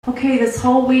Okay, this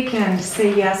whole weekend,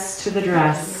 say yes to the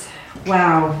dress.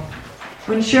 Wow.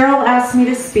 When Cheryl asked me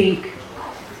to speak,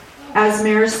 as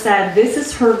Mary said, this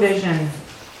is her vision.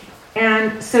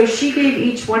 And so she gave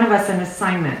each one of us an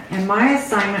assignment. And my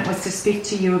assignment was to speak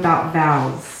to you about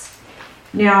vows.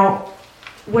 Now,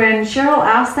 when Cheryl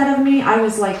asked that of me, I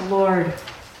was like, Lord,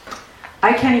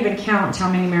 I can't even count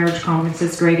how many marriage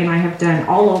conferences Greg and I have done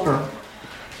all over.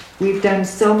 We've done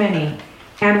so many.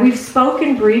 And we've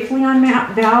spoken briefly on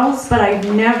vows, but I've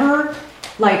never,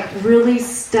 really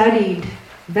studied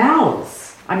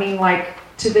vows. I mean,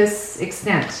 to this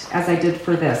extent, as I did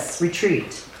for this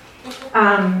retreat.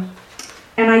 And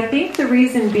I think the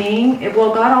reason being,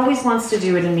 God always wants to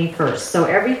do it in me first. So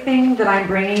everything that I'm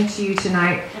bringing to you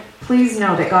tonight, please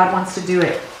know that God wants to do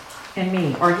it in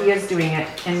me, or He is doing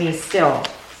it in me still.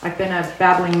 I've been a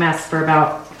babbling mess for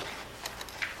about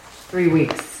 3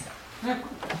 weeks.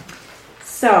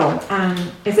 So,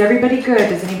 is everybody good?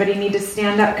 Does anybody need to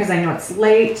stand up? Because I know it's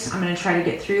late. I'm going to try to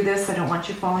get through this. I don't want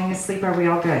you falling asleep. Are we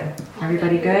all good?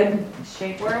 Everybody good?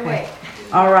 We're awake.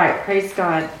 All right. Praise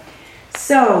God.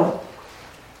 So,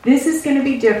 this is going to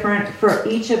be different for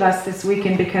each of us this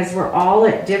weekend because we're all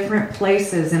at different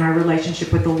places in our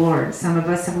relationship with the Lord. Some of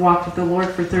us have walked with the Lord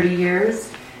for 30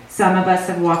 years. Some of us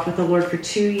have walked with the Lord for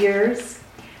 2 years.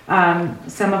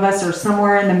 Some of us are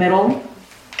somewhere in the middle.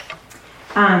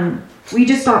 We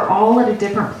just are all at a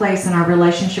different place in our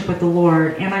relationship with the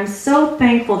Lord. And I'm so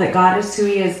thankful that God is who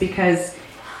He is because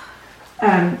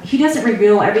He doesn't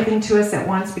reveal everything to us at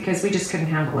once because we just couldn't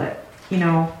handle it,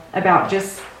 about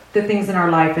just the things in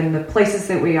our life and the places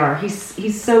that we are.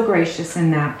 He's so gracious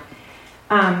in that.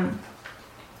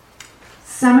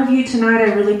 Some of you tonight,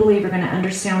 I really believe, are going to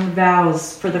understand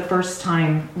vows for the first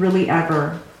time, really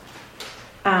ever.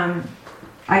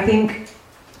 I think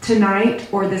tonight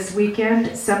or this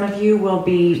weekend, some of you will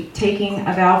be taking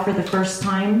a vow for the first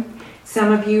time.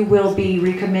 Some of you will be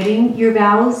recommitting your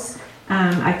vows.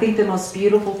 I think the most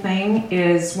beautiful thing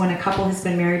is when a couple has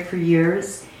been married for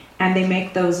years and they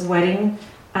make those wedding,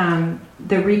 the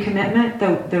recommitment,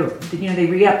 they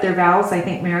re-up their vows. I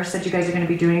think Mary said you guys are going to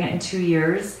be doing it in 2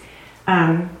 years.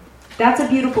 That's a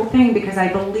beautiful thing because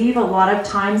I believe a lot of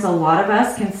times a lot of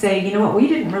us can say, you know what, we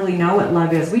didn't really know what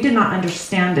love is. We did not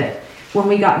understand it when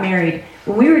we got married.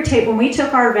 When we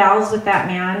took our vows with that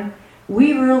man,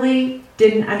 we really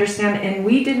didn't understand it, and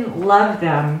we didn't love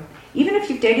them, even if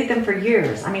you've dated them for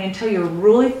years. I mean, until you're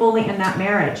really fully in that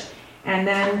marriage. And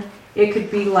then it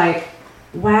could be like,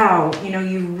 wow,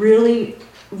 you really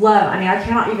love. I mean, I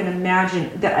cannot even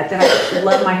imagine that I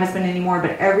love my husband anymore,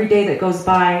 but every day that goes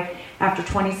by after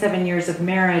 27 years of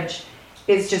marriage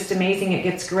is just amazing. It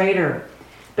gets greater.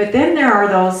 But then there are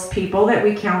those people that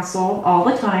we counsel all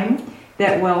the time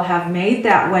that will have made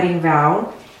that wedding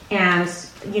vow, and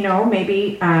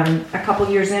maybe a couple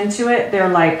years into it, they're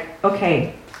like,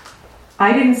 okay,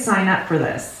 I didn't sign up for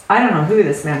this. I don't know who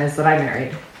this man is that I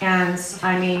married. And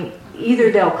I mean,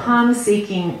 either they'll come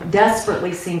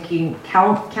desperately seeking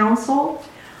counsel,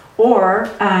 or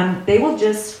they will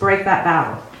just break that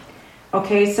vow.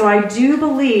 Okay, so I do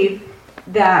believe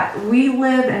that we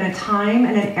live in a time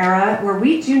and an era where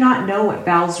we do not know what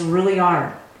vows really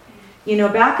are.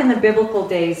 Back in the biblical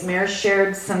days, Mary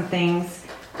shared some things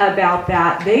about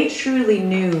that. They truly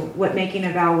knew what making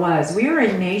a vow was. We are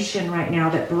a nation right now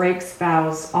that breaks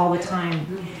vows all the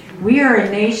time. We are a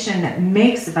nation that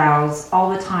makes vows all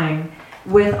the time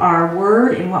with our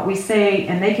word and what we say,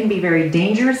 and they can be very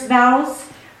dangerous vows,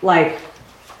 like,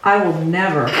 I will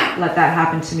never let that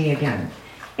happen to me again.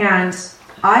 And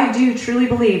I do truly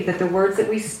believe that the words that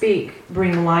we speak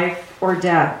bring life or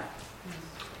death.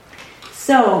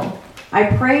 So I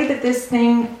pray that this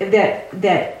thing,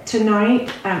 that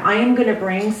tonight I am going to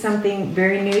bring something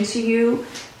very new to you,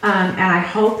 and I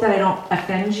hope that I don't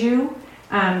offend you.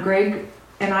 Greg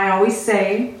and I always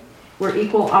say we're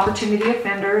equal opportunity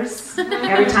offenders.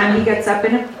 Every time he gets up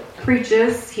and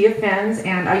preaches, he offends,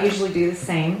 and I usually do the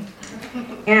same.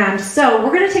 And so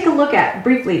we're going to take a look at,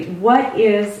 briefly, what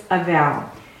is a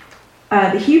vow.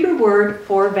 The Hebrew word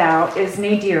for vow is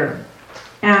nadir.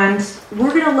 And we're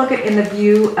going to look at it in the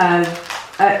view of,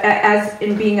 as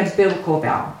in being a biblical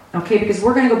vow. Okay, because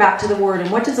we're going to go back to the word. And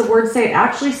what does the word say? It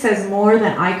actually says more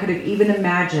than I could have even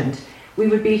imagined. We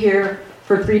would be here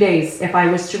for 3 days if I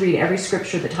was to read every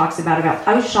scripture that talks about a vow.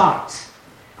 I was shocked.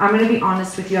 I'm going to be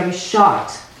honest with you. I was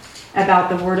shocked about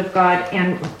the word of God,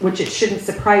 and which it shouldn't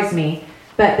surprise me,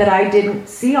 but that I didn't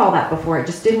see all that before. It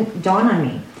just didn't dawn on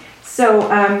me. So,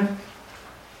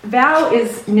 vow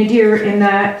is nadir in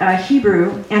the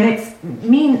Hebrew, and it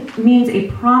means a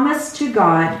promise to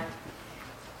God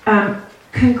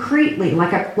concretely,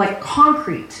 like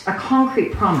concrete, a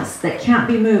concrete promise that can't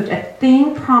be moved, a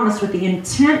thing promised with the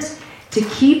intent to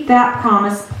keep that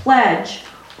promise, pledge,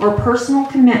 or personal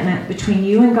commitment between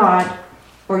you and God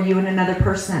or you and another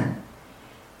person.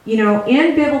 You know,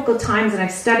 in biblical times, and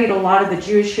I've studied a lot of the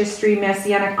Jewish history,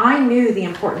 Messianic, I knew the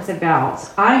importance of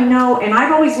vows. I know, and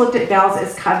I've always looked at vows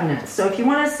as covenants. So if you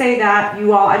want to say that,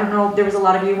 you all, I don't know, there was a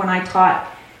lot of you when I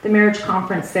taught the marriage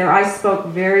conference there, I spoke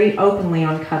very openly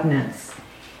on covenants.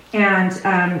 And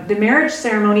the marriage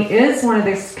ceremony is one of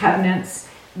those covenants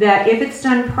that if it's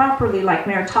done properly, like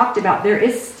Mayor talked about, there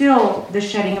is still the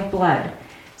shedding of blood.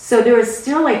 So there is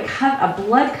still a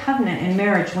blood covenant in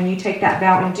marriage when you take that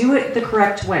vow and do it the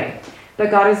correct way. But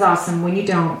God is awesome when you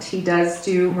don't. He does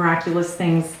do miraculous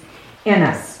things in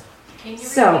us. Can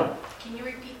you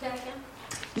repeat that again?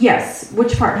 Yes.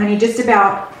 Which part, honey? Just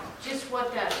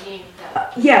what that means.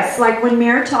 Yes, like when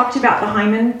Mayor talked about the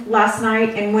hymen last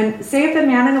night, and when, say if a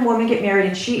man and a woman get married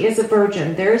and she is a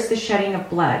virgin, there's the shedding of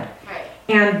blood. Right.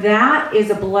 And that is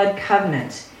a blood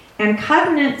covenant. And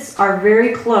covenants are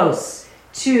very close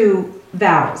to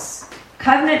vows.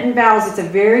 Covenant and vows, it's a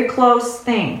very close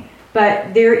thing.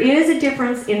 But there is a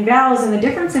difference in vows, and the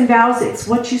difference in vows, it's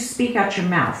what you speak out your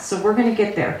mouth. So we're going to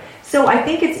get there. So I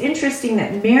think it's interesting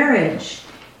that marriage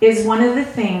is one of the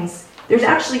things. There's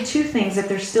actually two things that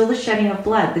there's still the shedding of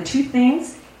blood. The two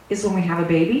things is when we have a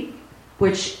baby,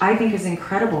 which I think is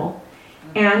incredible,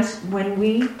 and when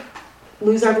we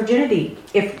lose our virginity.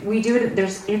 If we do it,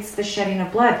 it's the shedding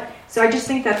of blood. So I just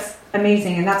think that's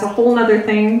amazing, and that's a whole other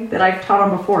thing that I've taught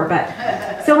on before.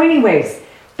 But so anyways,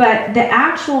 but the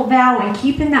actual vow and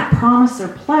keeping that promise or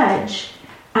pledge,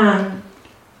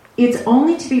 it's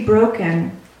only to be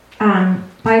broken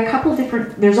by a couple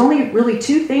different. There's only really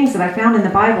two things that I found in the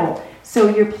Bible.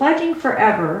 So you're pledging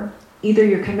forever, either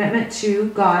your commitment to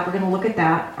God, we're going to look at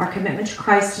that, our commitment to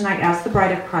Christ tonight as the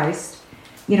bride of Christ,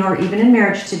 or even in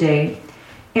marriage today,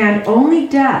 and only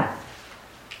death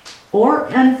or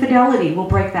infidelity will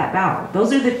break that vow.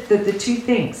 Those are the two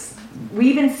things. We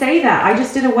even say that. I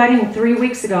just did a wedding 3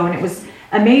 weeks ago, and it was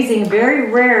amazing,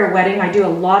 very rare wedding. I do a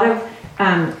lot of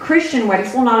Christian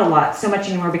weddings. Well, not a lot, so much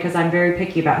anymore because I'm very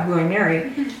picky about who I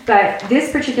marry. But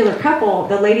this particular couple,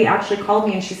 the lady actually called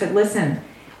me and she said, listen,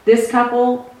 this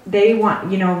couple, they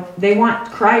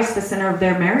want Christ the center of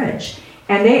their marriage.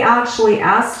 And they actually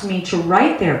asked me to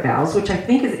write their vows, which I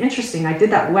think is interesting. I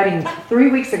did that wedding 3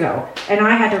 weeks ago, and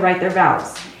I had to write their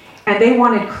vows. And they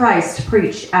wanted Christ to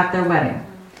preach at their wedding.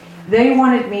 They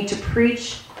wanted me to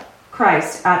preach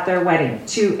Christ at their wedding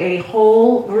to a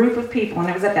whole group of people. And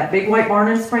it was at that big white barn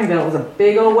in Springville. It was a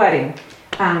big old wedding.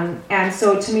 And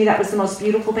so to me, that was the most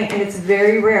beautiful thing. And it's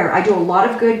very rare. I do a lot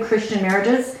of good Christian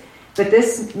marriages, but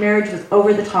this marriage was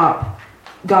over the top,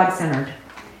 God-centered.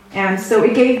 And so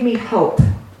it gave me hope.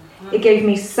 It gave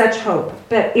me such hope.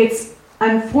 But it's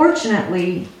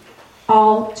unfortunately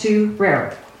all too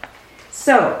rare.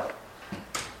 So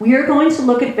we are going to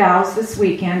look at vows this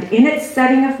weekend in its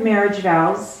setting of marriage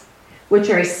vows, which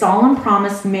are a solemn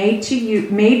promise made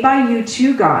by you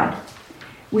to God.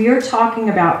 We are talking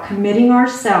about committing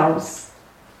ourselves,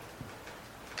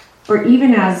 or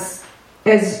even as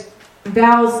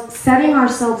vows, setting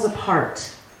ourselves apart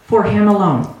for Him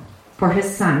alone, for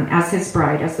His Son, as His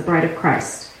bride, as the bride of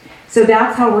Christ. So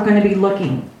that's how we're going to be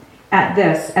looking at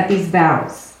this, at these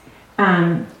vows.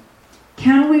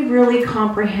 Can we really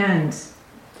comprehend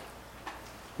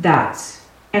that?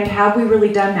 And have we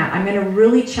really done that? I'm going to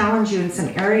really challenge you in some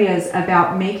areas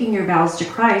about making your vows to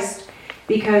Christ,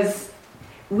 because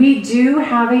we do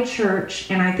have a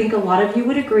church, and I think a lot of you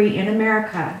would agree, in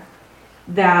America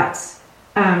that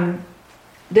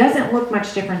doesn't look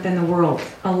much different than the world.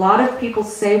 A lot of people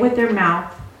say with their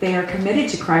mouth they are committed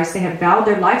to Christ, they have vowed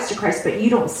their lives to Christ, but you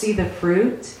don't see the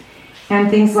fruit and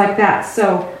things like that.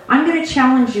 So I'm going to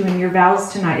challenge you in your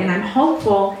vows tonight, and I'm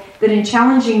hopeful that in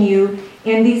challenging you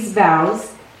in these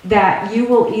vows, that you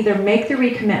will either make the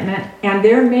recommitment, and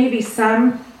there may be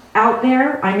some out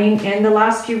there. I mean, in the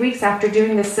last few weeks after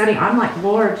doing this study, I'm like,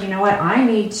 Lord, you know what? I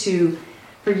need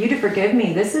for you to forgive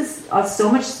me. This is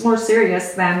so much more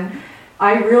serious than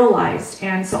I realized.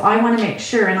 And so I want to make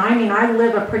sure, and I mean, I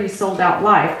live a pretty sold out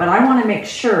life, but I want to make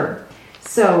sure.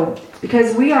 So,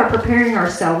 because we are preparing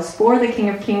ourselves for the King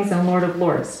of Kings and Lord of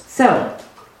Lords. So,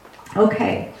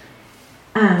 okay.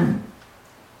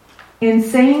 In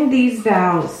saying these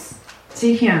vows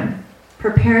to Him,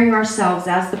 preparing ourselves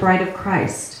as the bride of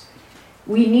Christ,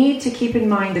 we need to keep in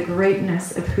mind the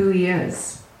greatness of who He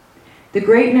is. The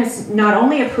greatness not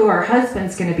only of who our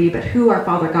husband's going to be, but who our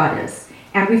Father God is.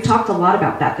 And we've talked a lot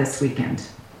about that this weekend.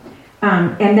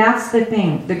 And that's the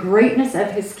thing, the greatness of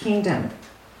His kingdom.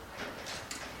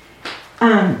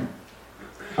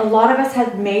 A lot of us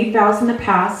have made vows in the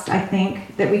past. I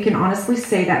think that we can honestly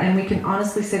say that, and we can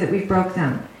honestly say that we've broke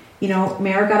them. You know,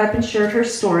 Mara got up and shared her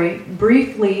story.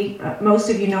 Briefly, most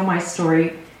of you know my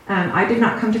story. I did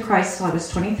not come to Christ till I was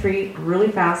 23,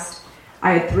 really fast.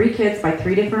 I had 3 kids by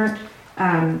 3 different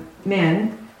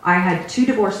men. I had 2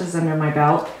 divorces under my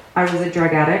belt. I was a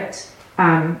drug addict.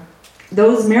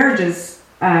 Those marriages,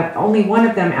 only one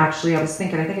of them actually, I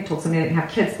think I told somebody I didn't have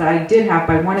kids, but I did have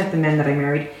by one of the men that I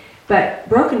married. But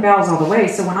broken vows all the way.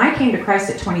 So when I came to Christ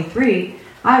at 23,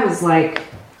 I was like,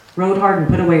 rode hard and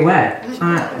put away wet.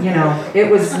 It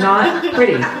was not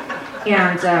pretty.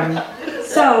 And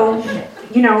so,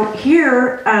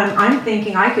 here I'm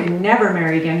thinking I could never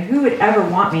marry again. Who would ever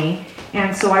want me?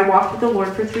 And so I walked with the Lord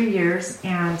for 3 years,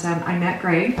 and I met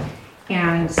Greg.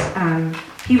 And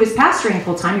he was pastoring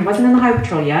full time. He wasn't in the Highway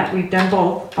Patrol yet. We've done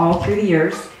both all through the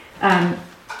years.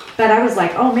 But I was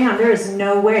like, oh man, there is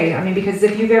no way. I mean, because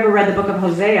if you've ever read the book of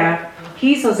Hosea,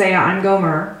 he's Hosea, I'm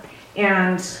Gomer.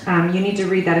 And you need to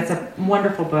read that. It's a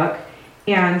wonderful book.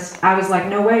 And I was like,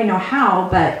 no way, no how.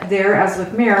 But there, as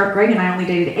with Mare, Greg and I only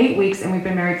dated 8 weeks, and we've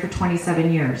been married for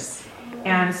 27 years.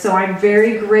 And so I'm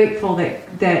very grateful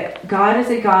that God is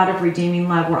a God of redeeming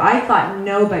love, where I thought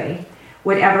nobody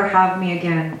would ever have me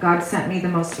again. God sent me the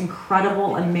most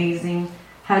incredible, amazing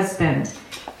husband.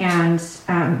 And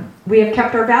we have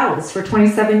kept our vows for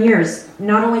 27 years,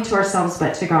 not only to ourselves,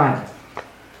 but to God.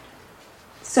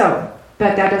 So,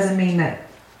 but that doesn't mean that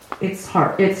it's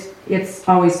hard. It's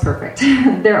always perfect.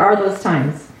 There are those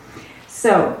times.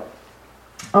 So,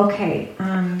 okay.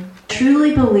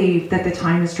 Truly believe that the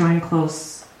time is drawing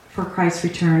close for Christ's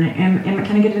return. And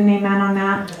can I get an amen on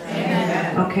that?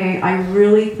 Amen. Okay. I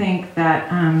really think that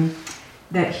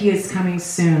that He is coming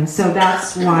soon. So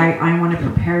that's why I want to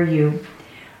prepare you.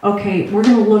 Okay, we're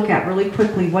going to look at really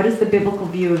quickly, what is the biblical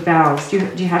view of vows? Do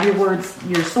you have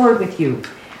your sword with you?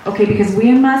 Okay, because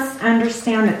we must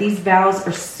understand that these vows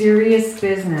are serious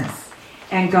business,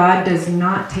 and God does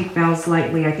not take vows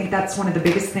lightly. I think that's one of the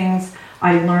biggest things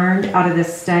I learned out of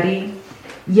this study.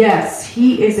 Yes,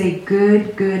 He is a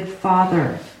good, good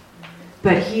Father,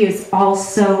 but He is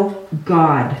also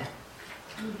God.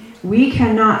 We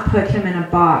cannot put Him in a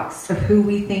box of who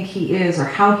we think He is or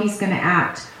how He's going to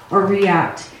act or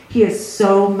react. He is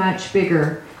so much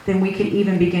bigger than we could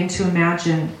even begin to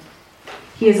imagine.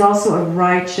 He is also a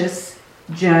righteous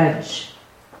judge.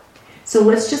 So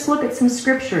let's just look at some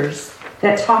scriptures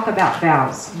that talk about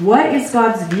vows. What is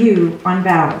God's view on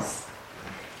vows?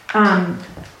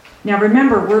 Now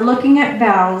remember, we're looking at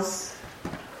vows,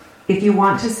 if you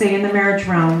want to say in the marriage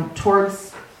realm,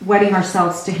 towards wedding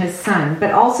ourselves to His Son,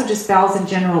 but also just vows in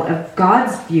general of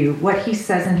God's view, what He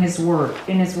says in His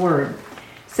Word.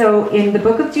 So in the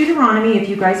book of Deuteronomy, if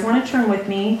you guys want to turn with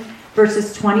me,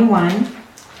 verses 21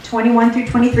 through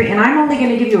 23, and I'm only going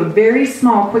to give you a very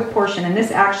small, quick portion, and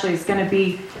this actually is going to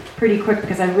be pretty quick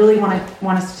because I really want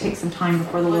us to take some time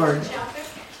before the Lord.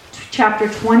 Chapter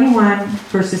 21,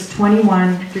 verses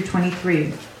 21 through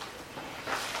 23.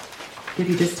 Give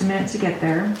you just a minute to get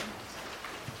there.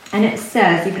 And it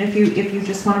says, even if you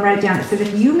just want to write it down, it says,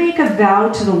 if you make a vow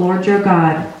to the Lord your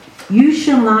God, you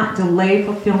shall not delay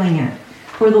fulfilling it.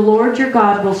 For the Lord your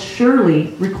God will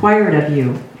surely require it of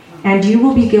you, and you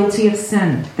will be guilty of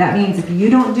sin. That means if you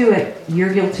don't do it,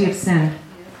 you're guilty of sin.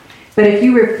 But if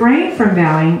you refrain from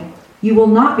vowing, you will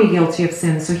not be guilty of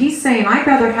sin. So He's saying, I'd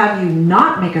rather have you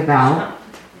not make a vow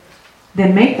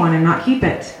than make one and not keep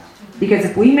it. Because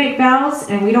if we make vows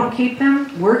and we don't keep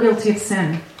them, we're guilty of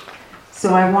sin.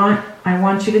 So I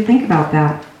want you to think about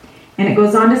that. And it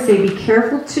goes on to say, be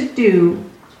careful to do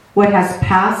what has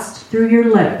passed through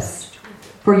your lips,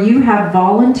 for you have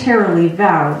voluntarily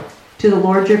vowed to the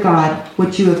Lord your God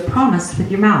what you have promised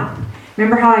with your mouth.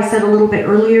 Remember how I said a little bit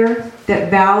earlier that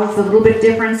vows, the little bit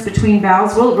difference between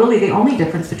vows, well, really the only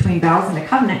difference between vows and a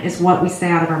covenant is what we say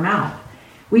out of our mouth.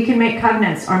 We can make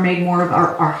covenants are made more of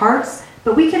our hearts,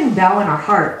 but we can vow in our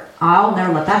heart, I'll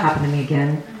never let that happen to me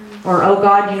again. Or, oh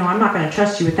God, I'm not going to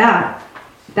trust you with that.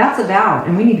 That's a vow,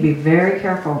 and we need to be very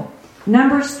careful.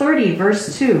 Numbers 30,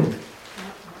 verse 2.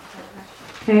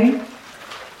 Okay?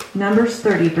 Numbers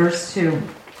 30, verse 2.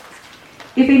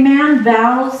 If a man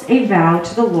vows a vow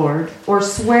to the Lord, or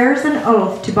swears an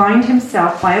oath to bind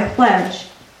himself by a pledge,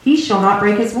 he shall not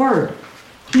break his word.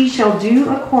 He shall do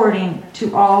according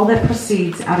to all that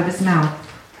proceeds out of his mouth.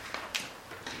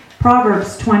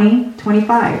 Proverbs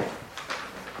 20:25.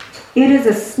 It is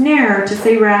a snare to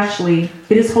say rashly,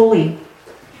 it is holy,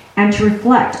 and to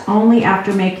reflect only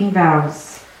after making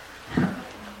vows.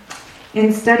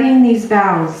 In studying these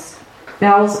vows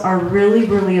are really,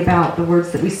 really about the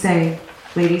words that we say,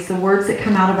 ladies, the words that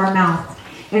come out of our mouth.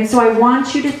 And so I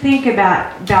want you to think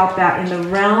about that in the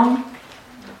realm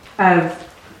of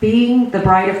being the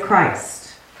bride of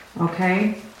Christ,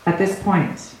 okay, at this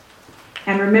point.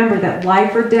 And remember that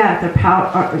life or death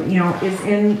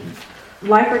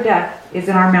life or death is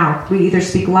in our mouth. We either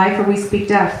speak life or we speak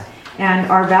death. And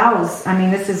our vows,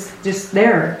 this is just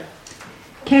there.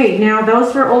 Okay, now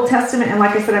those were Old Testament, and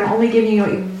like I said, I'm only giving you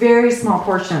a very small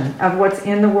portion of what's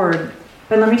in the Word.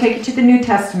 But let me take you to the New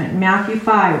Testament, Matthew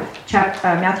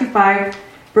 5,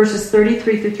 verses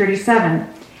 33 through 37.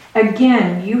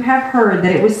 Again, you have heard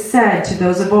that it was said to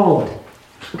those of old.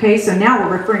 Okay, so now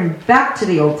we're referring back to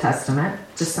the Old Testament,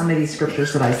 just some of these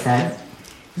scriptures that I said.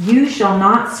 You shall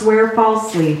not swear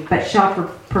falsely, but shall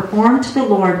perform to the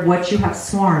Lord what you have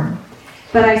sworn.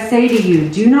 But I say to you,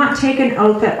 do not take an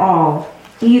oath at all,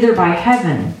 either by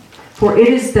heaven, for it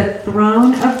is the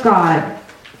throne of God,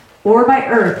 or by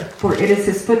earth, for it is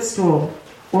his footstool,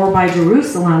 or by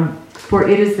Jerusalem, for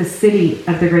it is the city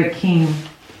of the great King.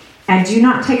 And do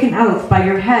not take an oath by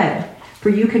your head, for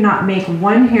you cannot make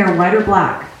one hair white or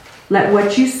black. Let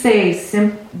what you say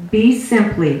be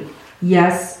simply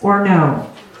yes or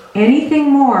no.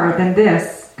 Anything more than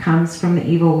this comes from the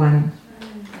evil one.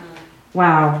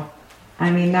 Wow.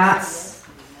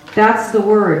 That's the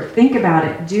word. Think about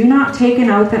it. Do not take an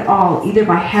oath at all, either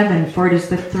by heaven, for it is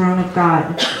the throne of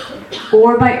God,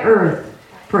 or by earth,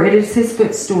 for it is his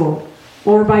footstool,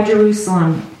 or by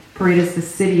Jerusalem, for it is the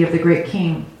city of the great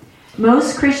King.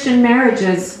 Most Christian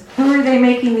marriages, who are they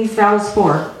making these vows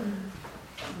for?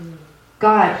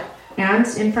 God, and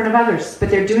in front of others, but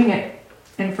they're doing it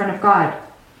in front of God.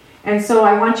 And so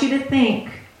I want you to think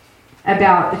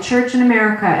about the church in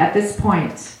America at this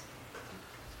point.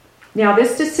 Now,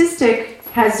 this statistic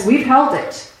we've held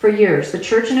it for years. The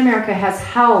church in America has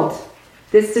held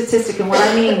this statistic, and what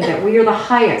I mean that we are the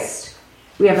highest.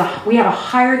 We have a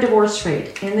higher divorce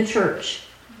rate in the church.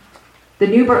 The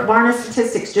new Barna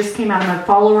statistics just came out. I'm a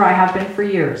follower. I have been for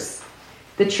years.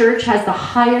 The church has the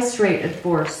highest rate of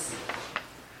divorce.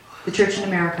 The church in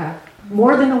America,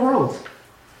 more than the world.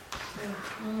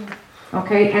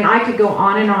 Okay, and I could go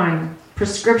on and on.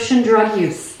 Prescription drug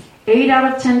use. 8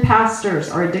 out of 10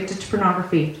 pastors are addicted to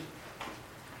pornography.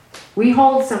 We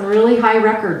hold some really high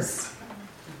records.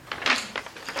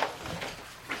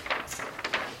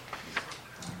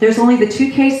 There's only the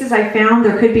 2 cases I found.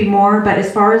 There could be more, but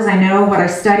as far as I know, what I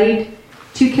studied,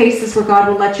 2 cases where God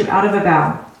will let you out of a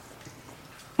vow.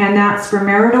 And that's for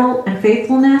marital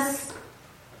unfaithfulness,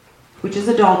 which is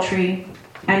adultery,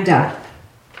 and death.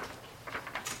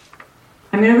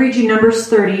 I'm going to read you Numbers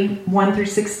 30, 1 through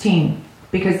 16,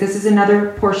 because this is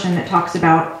another portion that talks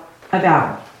about a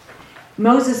vow.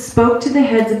 Moses spoke to the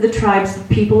heads of the tribes of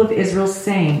the people of Israel,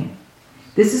 saying,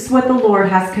 "This is what the Lord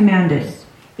has commanded.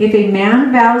 If a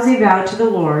man vows a vow to the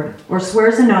Lord, or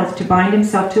swears an oath to bind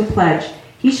himself to a pledge,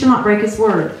 he shall not break his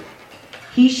word.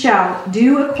 He shall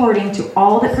do according to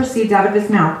all that proceeds out of his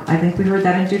mouth." I think we heard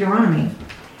that in Deuteronomy.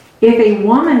 "If a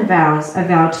woman vows a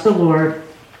vow to the Lord,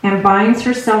 and binds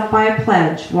herself by a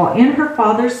pledge while in her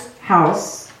father's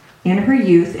house in her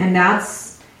youth," and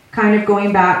that's kind of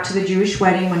going back to the Jewish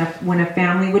wedding when a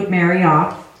family would marry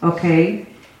off, okay?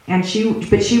 And she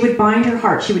would bind her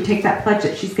heart. She would take that pledge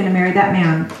that she's going to marry that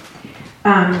man.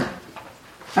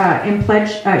 In pledge,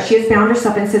 she has bound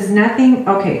herself and says nothing.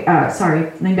 Okay, sorry,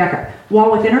 let me back up.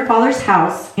 While within her father's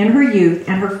house in her youth,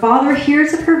 and her father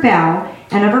hears of her vow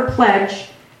and of her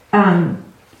pledge,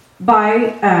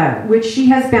 by which she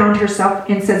has bound herself,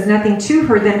 and says nothing to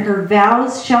her, then her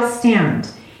vows shall stand,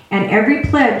 and every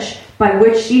pledge by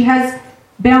which she has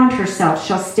bound herself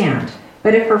shall stand.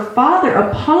 But if her father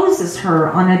opposes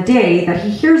her on a day that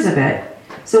he hears of it,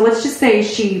 so let's just say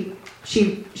she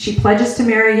pledges to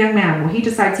marry a young man. Well, he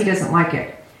decides he doesn't like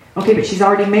it. Okay, but she's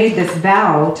already made this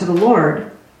vow to the Lord.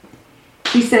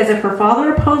 She says if her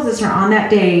father opposes her on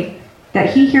that day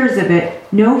that he hears of it,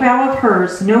 no vow of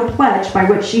hers, no pledge by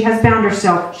which she has bound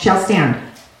herself shall stand.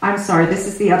 I'm sorry, this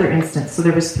is the other instance. So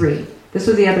there was 3. This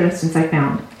was the other instance I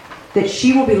found. That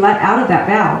she will be let out of that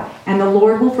vow, and the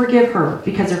Lord will forgive her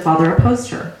because her father opposed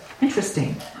her.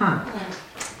 Interesting, huh?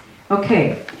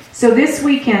 Okay, so this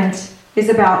weekend is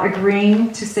about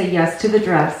agreeing to say yes to the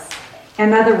dress.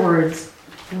 In other words,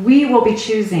 we will be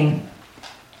choosing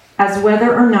as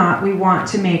whether or not we want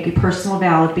to make a personal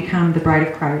vow to become the bride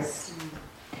of Christ.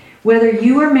 Whether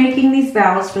you are making these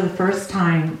vows for the first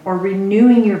time or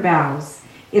renewing your vows,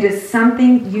 it is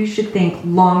something you should think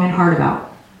long and hard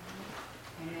about.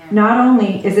 Not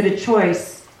only is it a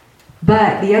choice,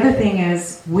 but the other thing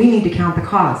is we need to count the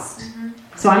cost.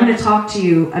 So I'm going to talk to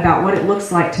you about what it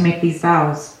looks like to make these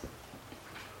vows.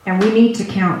 And we need to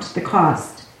count the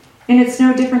cost. And it's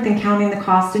no different than counting the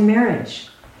cost in marriage.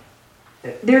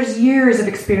 there's years of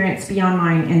experience beyond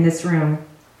mine in this room,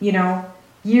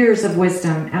 years of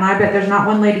wisdom. And I bet there's not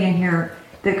one lady in here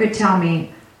that could tell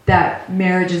me that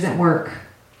marriage isn't work.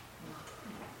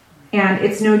 And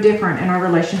it's no different in our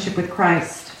relationship with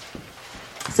Christ.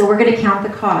 So we're going to count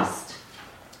the cost.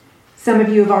 Some of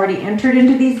you have already entered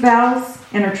into these vows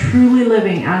and are truly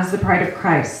living as the bride of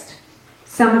Christ.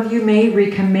 Some of you may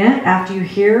recommit after you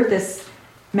hear this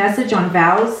message on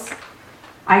vows.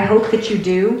 I hope that you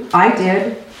do. I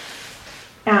did.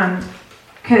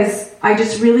 Because I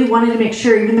just really wanted to make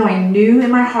sure, even though I knew in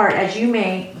my heart, as you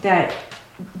may,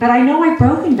 but I know I've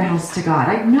broken vows to God.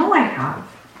 I know I have.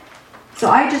 So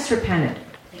I just repented.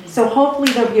 So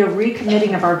hopefully there'll be a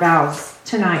recommitting of our vows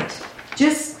tonight.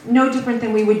 Just no different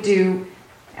than we would do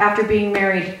after being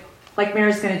married, like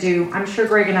Mary's going to do. I'm sure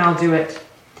Greg and I will do it.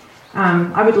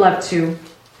 I would love to,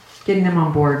 getting them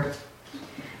on board.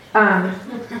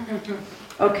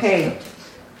 Okay.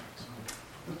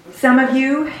 Some of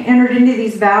you entered into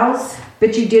these vows,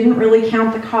 but you didn't really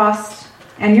count the cost,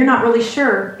 and you're not really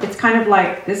sure. It's kind of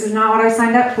like, this is not what I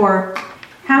signed up for.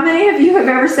 How many of you have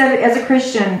ever said as a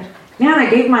Christian, man, I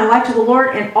gave my life to the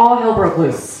Lord and all hell broke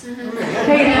loose?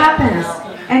 Okay, it happens.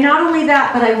 And not only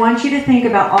that, but I want you to think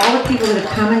about all the people that have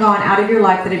come and gone out of your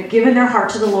life that have given their heart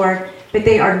to the Lord, but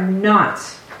they are not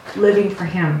living for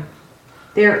Him.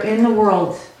 They're in the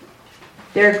world.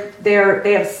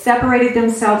 They have separated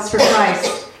themselves for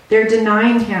Christ. They're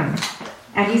denying Him.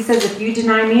 And He says, if you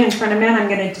deny me in front of men, I'm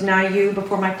going to deny you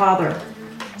before my Father.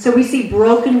 So we see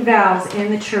broken vows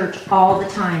in the church all the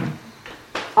time.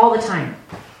 All the time.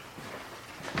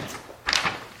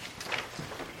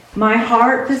 My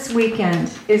heart this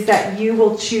weekend is that you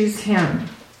will choose Him,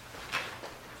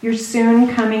 your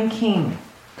soon coming King.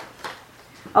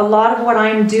 A lot of what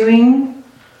I'm doing,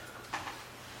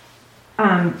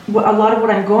 a lot of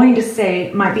what I'm going to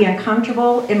say might be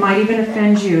uncomfortable. It might even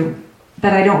offend you,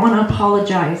 but I don't want to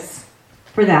apologize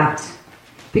for that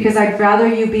because I'd rather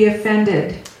you be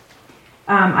offended.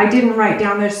 I didn't write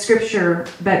down the scripture,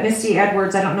 but Misty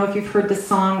Edwards, I don't know if you've heard this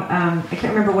song. I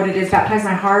can't remember what it is, Baptize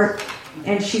My Heart.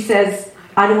 And she says,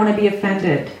 I don't want to be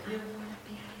offended.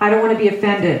 I don't want to be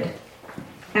offended.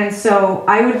 And so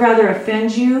I would rather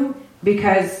offend you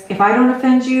because if I don't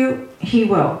offend you, He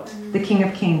will, the King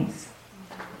of Kings.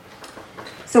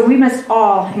 So we must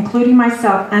all, including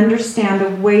myself, understand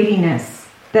the weightiness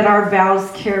that our vows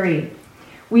carry.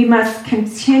 We must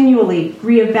continually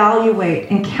reevaluate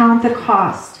and count the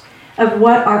cost of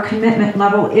what our commitment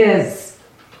level is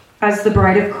as the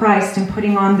bride of Christ in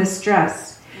putting on this dress.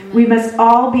 We must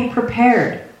all be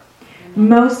prepared.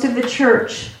 Most of the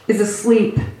church is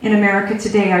asleep in America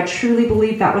today. I truly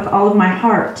believe that with all of my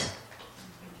heart.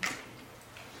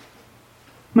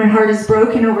 My heart is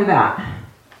broken over that.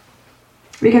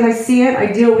 Because I see it, I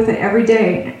deal with it every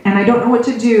day, and I don't know what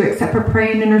to do except for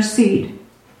pray and intercede.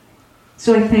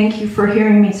 So I thank you for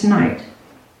hearing me tonight.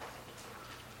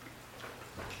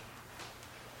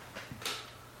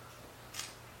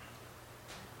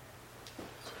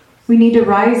 We need to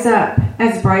rise up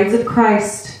as brides of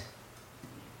Christ.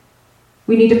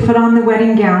 We need to put on the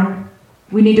wedding gown.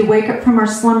 We need to wake up from our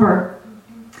slumber.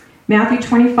 Matthew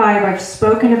 25, I've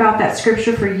spoken about that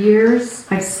scripture for years.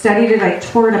 I've studied it. I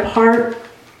tore it apart.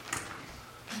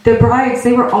 The brides,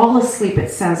 they were all asleep, it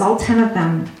says, all 10 of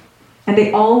them. And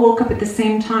they all woke up at the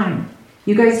same time.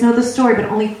 You guys know the story, but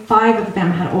only 5 of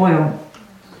them had oil.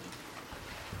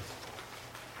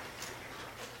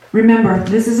 Remember,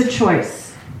 this is a choice.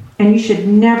 And you should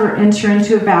never enter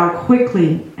into a vow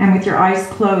quickly and with your eyes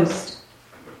closed.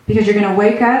 Because you're going to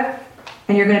wake up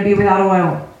and you're going to be without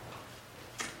oil.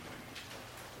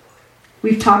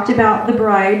 We've talked about the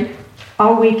bride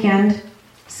all weekend.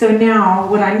 So now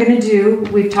what I'm going to do,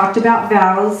 we've talked about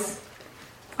vows.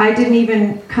 I didn't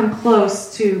even come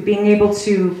close to being able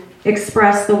to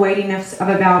express the weightiness of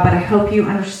a vow, but I hope you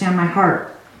understand my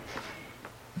heart.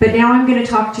 But now I'm going to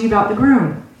talk to you about the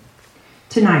groom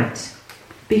tonight.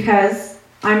 Because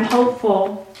I'm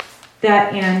hopeful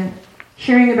that in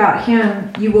hearing about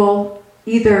him, you will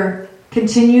either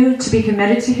continue to be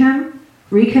committed to him,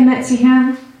 recommit to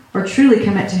him, or truly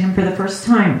commit to him for the first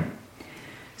time.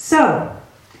 So,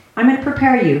 I'm going to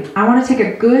prepare you. I want to take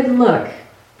a good look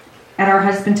at our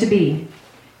husband-to-be.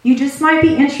 You just might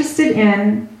be interested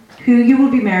in who you will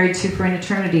be married to for an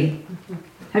eternity.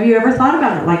 Have you ever thought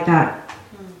about it like that?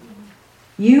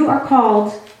 You are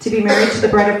called to be married to the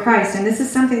bride of Christ, and this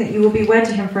is something that you will be wed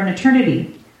to him for an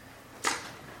eternity.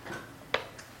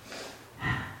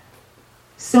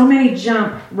 So many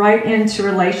jump right into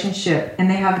relationship, and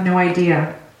they have no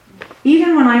idea.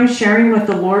 Even when I'm sharing with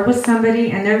the Lord with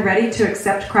somebody, and they're ready to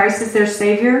accept Christ as their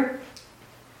Savior,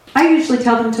 I usually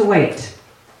tell them to wait.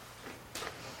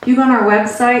 If you go on our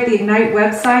website, the Ignite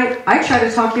website, I try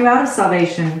to talk you out of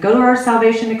salvation. Go to our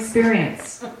salvation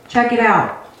experience. Check it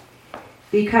out.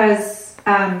 Because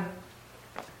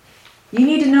you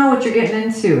need to know what you're getting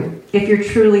into if you're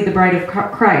truly the bride of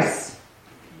Christ.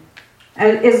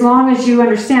 As long as you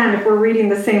understand if we're reading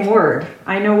the same word.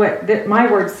 I know what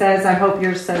my word says. I hope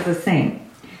yours says the same.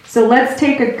 So let's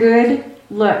take a good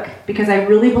look, because I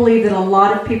really believe that a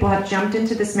lot of people have jumped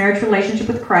into this marriage relationship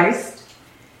with Christ,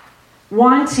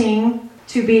 wanting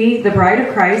to be the bride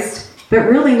of Christ, but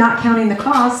really not counting the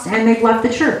cost, and they've left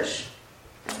the church.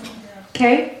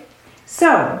 Okay?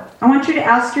 So, I want you to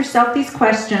ask yourself these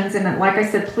questions, and like I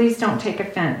said, please don't take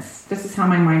offense. This is how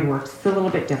my mind works. It's a little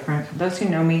bit different. Those who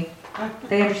know me,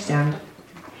 they understand.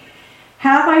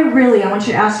 I want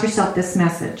you to ask yourself this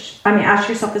ask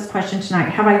yourself this question tonight.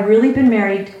 Have I really been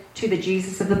married to the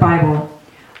Jesus of the Bible,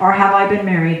 or have I been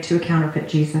married to a counterfeit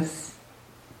Jesus?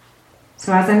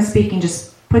 So as I'm speaking,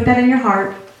 just put that in your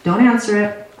heart. Don't answer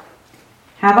it.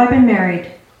 Have I been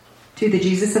married to the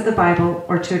Jesus of the Bible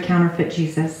or to a counterfeit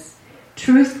Jesus?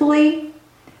 Truthfully,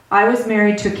 I was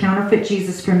married to a counterfeit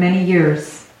Jesus for many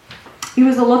years. He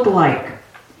was a lookalike.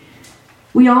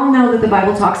 We all know that the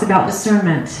Bible talks about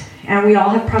discernment, and we all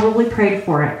have probably prayed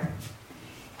for it.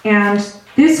 And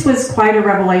this was quite a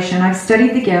revelation. I've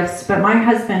studied the gifts, but my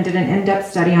husband did an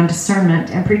in-depth study on discernment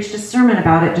and preached a sermon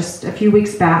about it just a few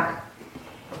weeks back.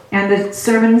 And the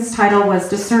sermon's title was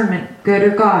Discernment, Good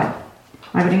or God.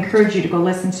 I would encourage you to go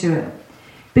listen to it.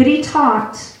 But he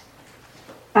talked,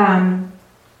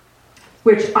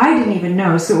 which I didn't even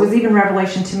know, so it was even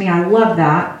revelation to me. I love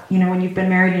that, when you've been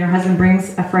married and your husband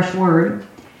brings a fresh word.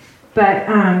 But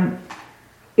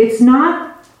it's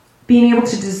not being able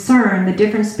to discern the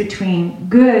difference between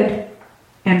good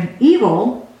and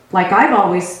evil, like I've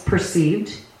always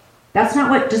perceived. That's not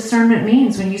what discernment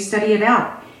means when you study it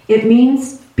out. It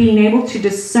means being able to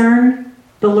discern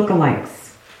the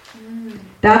lookalikes.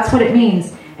 That's what it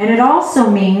means. And it also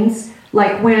means,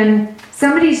 like when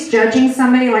somebody's judging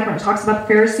somebody, like when it talks about the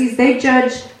Pharisees, they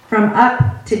judge from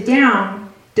up to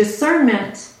down.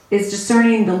 Discernment is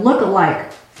discerning the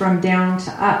lookalike from down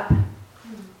to up.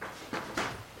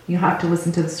 You have to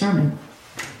listen to the sermon.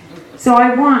 So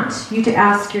I want you to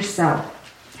ask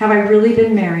yourself, have I really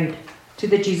been married to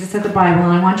the Jesus of the Bible?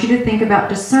 And I want you to think about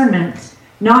discernment,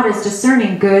 not as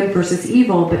discerning good versus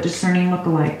evil, but discerning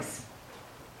lookalikes.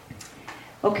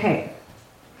 Okay.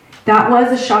 That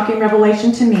was a shocking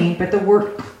revelation to me, but the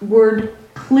word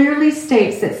clearly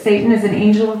states that Satan is an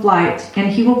angel of light, and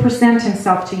he will present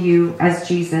himself to you as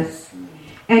Jesus.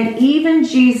 And even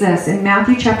Jesus in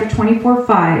Matthew chapter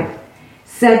 24:5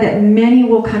 said that many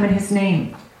will come in his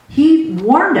name. He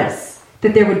warned us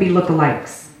that there would be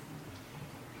lookalikes.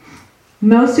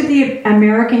 Most of the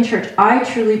American church, I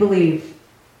truly believes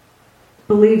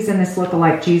in this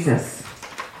lookalike Jesus.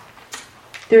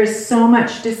 There is so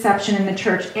much deception in the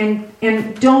church.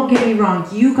 And don't get me wrong,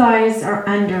 you guys are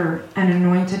under an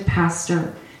anointed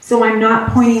pastor. So I'm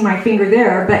not pointing my finger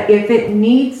there, but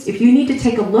if you need to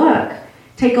take a look,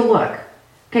 take a look.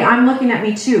 Okay, I'm looking at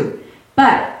me too.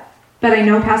 But I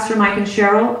know Pastor Mike and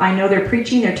Cheryl. I know they're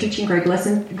preaching, they're teaching. Greg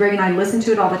and I listen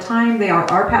to it all the time. They are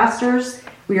our pastors.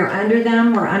 We are under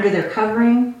them. We're under their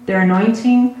covering, their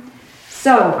anointing.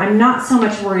 So I'm not so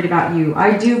much worried about you.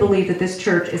 I do believe that this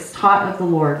church is taught of the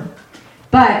Lord.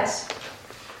 But,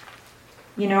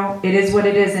 it is what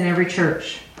it is in every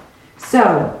church.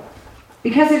 So,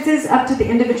 because it is up to the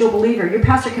individual believer, your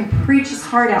pastor can preach his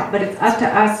heart out, but it's up to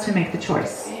us to make the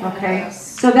choice. Okay?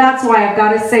 So that's why I've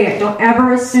got to say it. I don't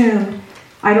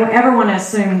ever want to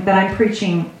assume that I'm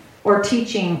preaching or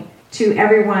teaching to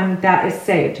everyone that is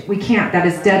saved. We can't. That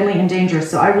is deadly and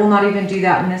dangerous. So I will not even do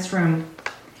that in this room.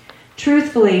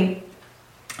 Truthfully,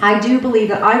 I do believe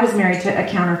that I was married to a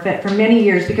counterfeit for many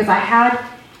years because I had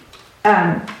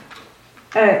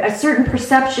a certain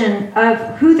perception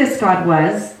of who this God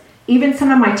was. Even some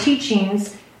of my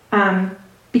teachings,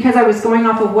 because I was going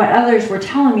off of what others were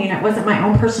telling me, and it wasn't my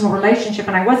own personal relationship,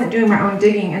 and I wasn't doing my own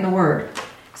digging in the Word.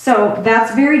 So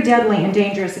that's very deadly and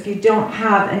dangerous if you don't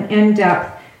have an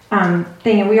in-depth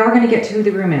thing. And we are going to get to who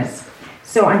the room is.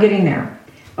 So I'm getting there.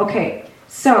 Okay,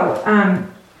 so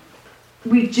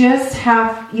we just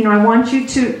have, I want you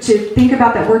to think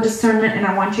about that word discernment, and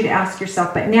I want you to ask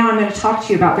yourself, but now I'm going to talk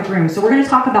to you about the groom. So we're going to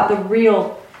talk about the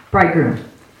real bridegroom.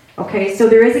 Okay, so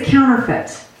there is a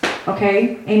counterfeit.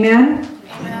 Okay, amen?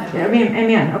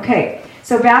 Amen. Okay,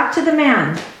 so back to the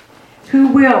man who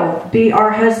will be our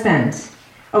husband.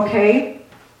 Okay,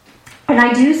 and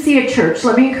I do see a church.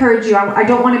 Let me encourage you. I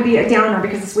don't want to be a downer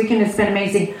because this weekend has been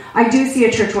amazing. I do see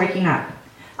a church waking up.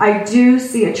 I do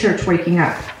see a church waking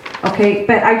up. Okay,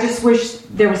 but I just wish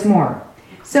there was more.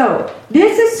 So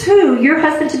this is who your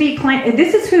husband-to-be claims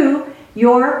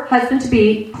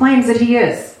that he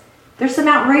is. There's some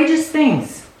outrageous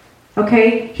things.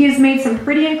 Okay, he has made some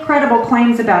pretty incredible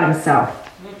claims about himself.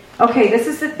 Okay, this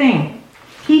is the thing.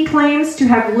 He claims to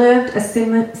have lived a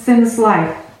sinless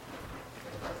life.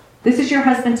 This is your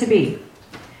husband-to-be.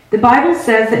 The Bible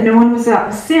says that no one was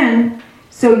without sin,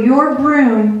 so your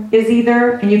groom is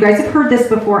either, and you guys have heard this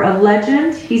before, a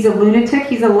legend, he's a lunatic,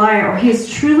 he's a liar, or he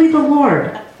is truly the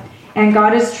Lord, and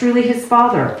God is truly his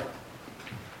Father.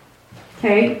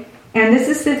 Okay? And this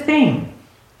is the thing.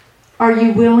 Are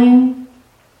you willing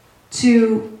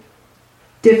to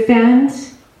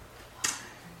defend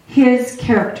his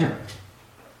character?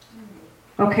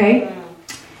 Okay?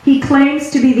 He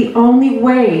claims to be the only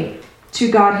way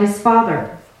to God his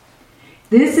Father.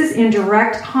 This is in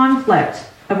direct conflict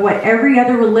of what every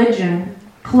other religion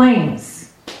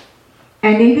claims.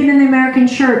 And even in the American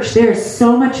church, there is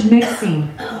so much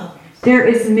mixing. There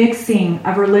is mixing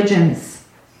of religions.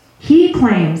 He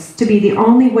claims to be the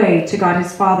only way to God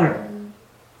his Father.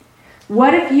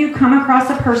 What if you come across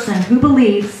a person who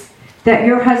believes that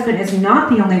your husband is not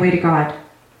the only way to God?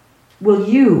 Will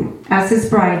you, as his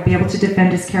bride, be able to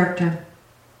defend his character?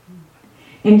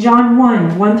 In John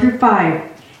 1 through 5,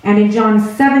 and in John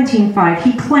 17:5,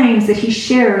 he claims that he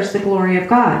shares the glory of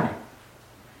God.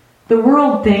 The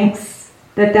world thinks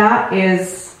that that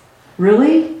is,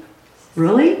 really?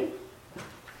 Really?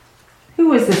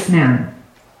 Who is this man?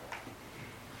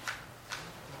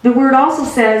 The word also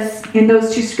says in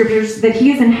those two scriptures that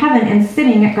he is in heaven and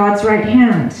sitting at God's right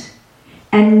hand.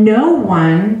 And no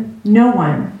one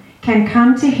can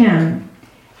come to him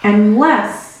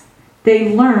unless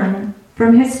they learn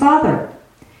from his Father.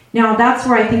 Now that's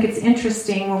where I think it's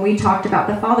interesting when we talked about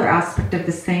the Father aspect of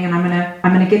this thing, and I'm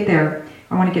gonna get there.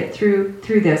 I want to get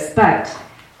through this, but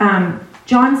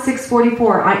John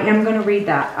 6:44. I am going to read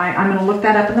that. I'm going to look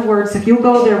that up in the Word. So if you'll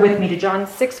go there with me to John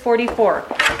 6:44.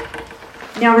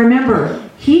 Now remember,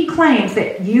 he claims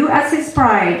that you as his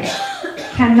bride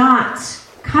cannot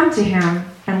come to him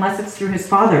unless it's through his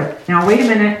Father. Now wait a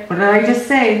minute. What did I just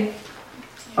say?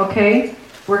 Okay,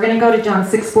 we're going to go to John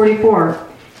 6:44.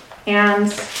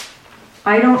 And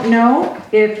I don't know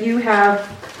if you have,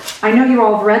 I know you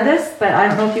all have read this, but I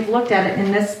don't know if you've looked at it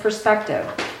in this perspective.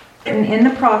 In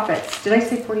the prophets, did I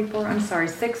say 44? I'm sorry,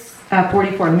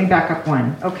 6:44. Let me back up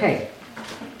one. Okay.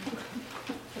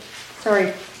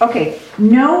 Sorry. Okay.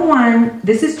 No one,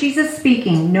 this is Jesus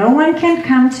speaking, no one can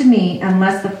come to me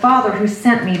unless the Father who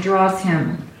sent me draws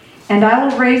him, and I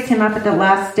will raise him up at the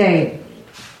last day.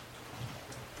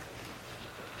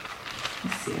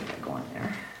 Let's see if I go in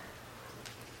there.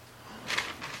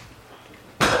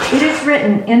 It is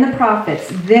written in the prophets,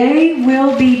 they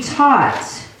will be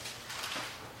taught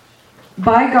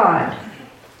by God.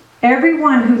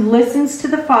 Everyone who listens to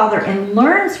the Father and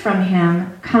learns from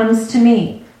him comes to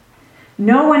me.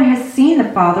 No one has seen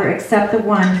the Father except the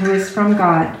one who is from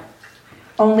God.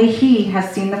 Only he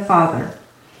has seen the Father.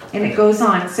 And it goes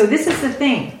on. So this is the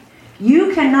thing.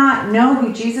 You cannot know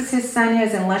who Jesus, his Son,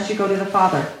 is unless you go to the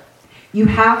Father. You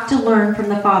have to learn from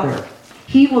the Father.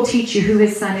 He will teach you who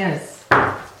his Son is.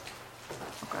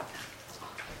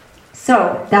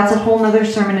 So that's a whole other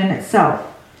sermon in itself.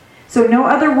 So no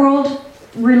other world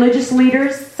religious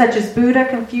leaders such as Buddha,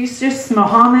 Confucius,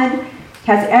 Muhammad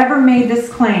has ever made this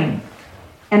claim.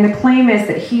 And the claim is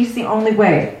that he's the only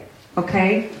way.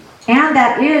 Okay? And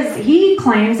that is, he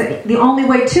claims that the only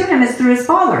way to him is through his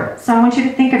Father. So I want you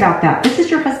to think about that. This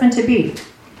is your husband-to-be.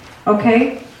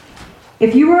 Okay?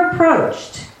 If you were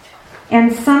approached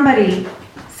and somebody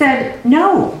said,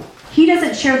 no, he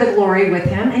doesn't share the glory with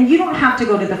him, and you don't have to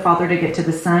go to the Father to get to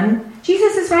the Son.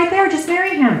 Jesus is right there. Just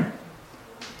marry him.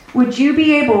 Would you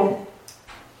be able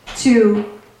to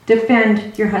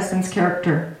defend your husband's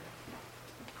character?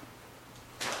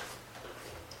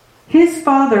 His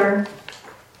Father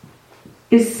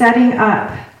is setting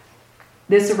up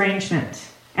this arrangement.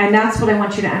 And that's what I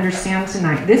want you to understand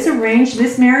tonight. This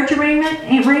marriage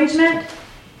arrangement,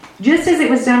 just as it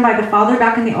was done by the Father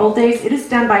back in the old days, it is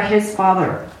done by his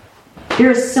Father.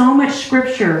 There is so much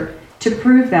scripture to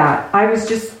prove that. I was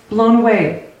just blown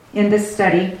away in this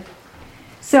study.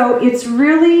 So it's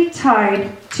really tied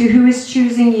to who is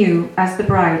choosing you as the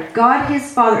bride. God,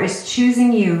 his Father, is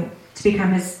choosing you to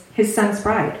become his Son's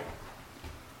bride.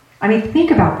 I mean, think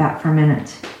about that for a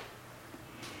minute.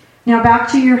 Now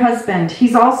back to your husband.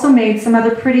 He's also made some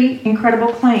other pretty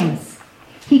incredible claims.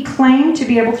 He claimed to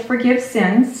be able to forgive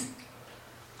sins.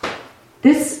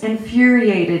 This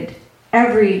infuriated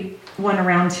everyone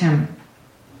around him.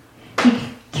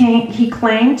 He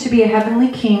claimed to be a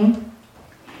heavenly king.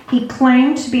 He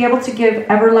claimed to be able to give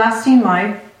everlasting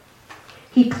life.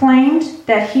 He claimed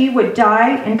that he would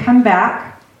die and come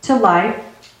back to life.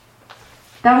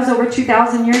 That was over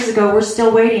 2,000 years ago. We're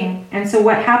still waiting. And so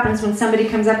what happens when somebody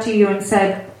comes up to you and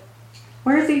said,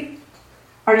 where is he?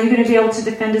 Are you going to be able to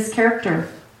defend his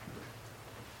character?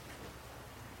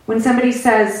 When somebody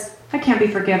says, I can't be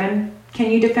forgiven, can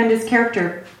you defend his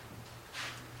character?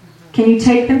 Can you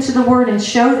take them to the Word and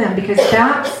show them? Because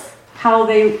that's how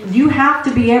you have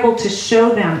to be able to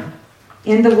show them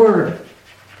in the Word.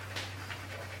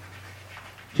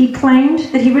 He claimed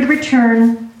that he would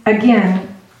return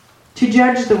again to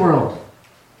judge the world.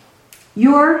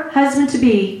 Your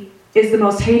husband-to-be is the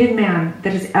most hated man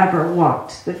that has ever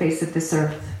walked the face of this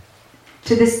earth.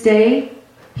 To this day,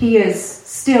 he is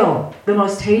still the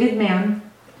most hated man.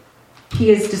 He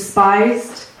is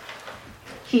despised.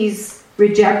 He's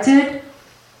rejected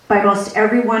by most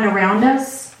everyone around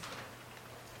us.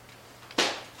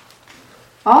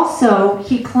 Also,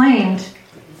 he claimed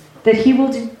that he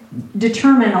will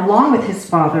determine, along with his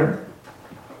Father,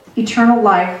 eternal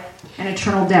life and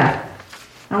eternal death.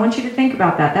 I want you to think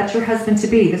about that. That's your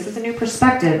husband-to-be. This is a new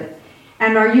perspective.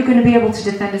 And are you going to be able to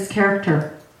defend his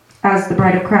character as the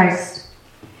bride of Christ?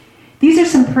 These are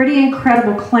some pretty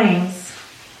incredible claims.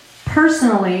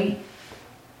 Personally,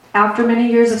 after many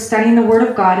years of studying the Word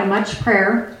of God and much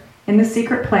prayer in the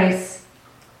secret place,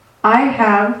 I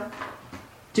have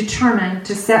determined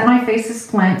to set my face as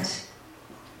flint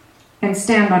and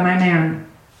stand by my man.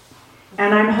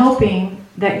 And I'm hoping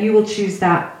that you will choose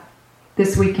that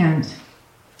this weekend.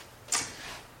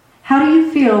 How do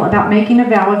you feel about making a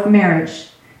vow of marriage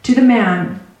to the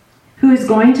man who is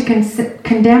going to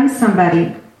condemn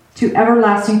somebody to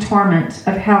everlasting torment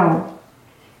of hell,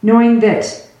 knowing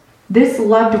that this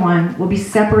loved one will be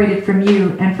separated from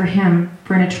you and for him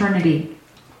for an eternity?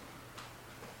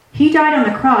 He died on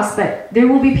the cross, but there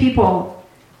will be people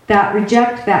that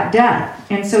reject that death.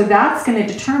 And so that's going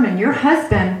to determine, your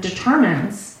husband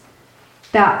determines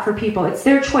that for people. It's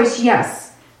their choice,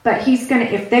 yes. But he's going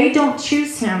to, if they don't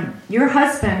choose him, your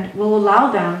husband will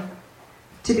allow them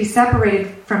to be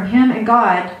separated from him and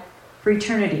God for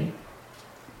eternity.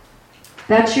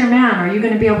 That's your man. Are you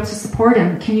going to be able to support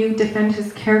him? Can you defend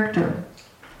his character?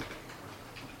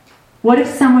 What if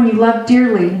someone you love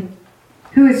dearly,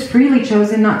 who has freely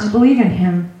chosen not to believe in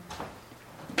him,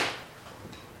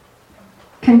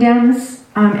 condemns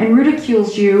and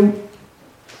ridicules you?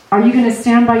 Are you going to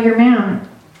stand by your man?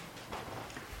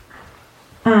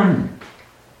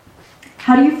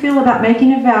 How do you feel about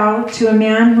making a vow to a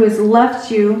man who has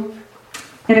left you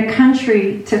in a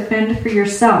country to fend for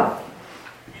yourself?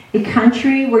 A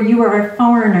country where you are a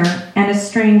foreigner and a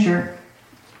stranger.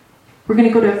 We're going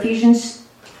to go to Ephesians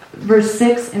verse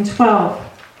 6 and 12.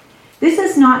 This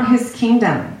is not his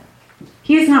kingdom.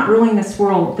 He is not ruling this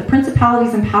world. The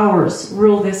principalities and powers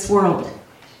rule this world.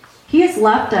 He has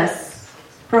left us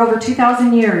for over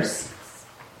 2,000 years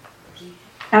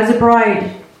as a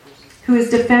bride who is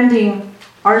defending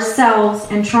ourselves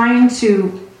and trying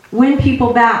to win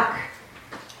people back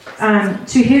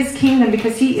to his kingdom,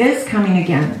 because he is coming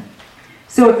again.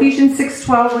 So Ephesians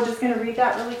 6:12, we're just going to read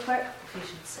that really quick.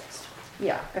 Ephesians 6.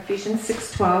 Yeah, Ephesians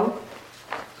 6:12.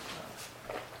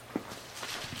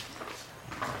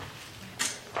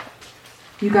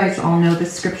 You guys all know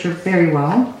this scripture very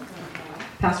well.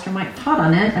 Pastor Mike taught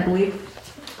on it, I believe,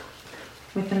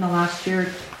 within the last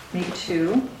year, maybe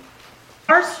two.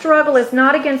 Our struggle is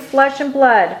not against flesh and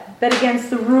blood, but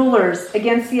against the rulers,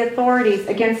 against the authorities,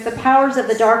 against the powers of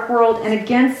the dark world, and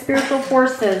against spiritual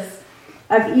forces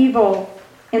of evil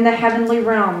in the heavenly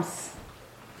realms.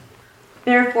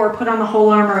 Therefore, put on the whole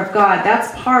armor of God.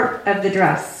 That's part of the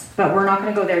dress, but we're not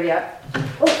going to go there yet.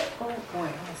 Oh boy,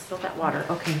 I spilled that water.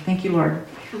 Okay, thank you, Lord.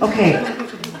 Okay.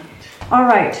 All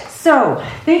right, so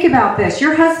think about this.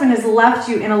 Your husband has left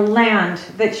you in a land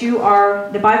that you are,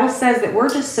 the Bible says that we're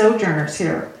just sojourners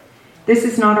here. This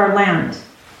is not our land.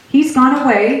 He's gone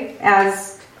away,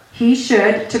 as he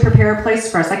should, to prepare a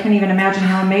place for us. I can't even imagine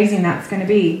how amazing that's going to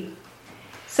be.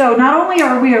 So not only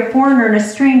are we a foreigner and a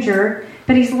stranger,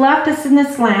 but he's left us in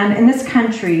this land, in this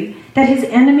country, that his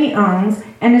enemy owns,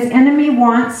 and his enemy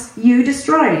wants you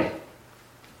destroyed.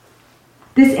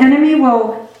 This enemy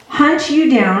will hunt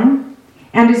you down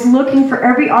and is looking for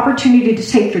every opportunity to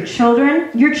take your children,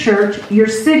 your church, your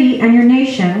city, and your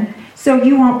nation, so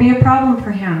you won't be a problem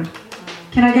for him.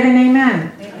 Can I get an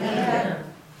amen? Amen.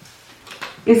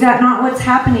 Is that not what's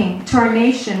happening to our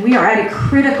nation? We are at a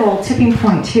critical tipping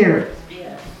point here.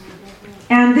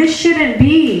 And this shouldn't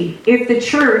be if the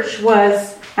church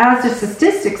was, as the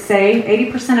statistics say,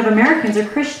 80% of Americans are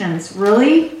Christians.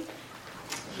 Really?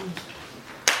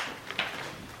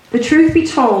 The truth be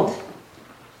told,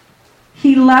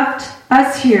 he left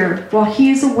us here while he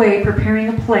is away preparing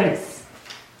a place.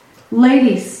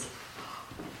 Ladies,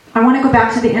 I want to go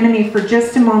back to the enemy for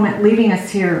just a moment, leaving us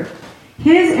here.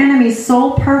 His enemy's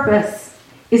sole purpose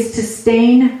is to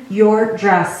stain your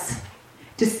dress,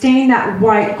 to stain that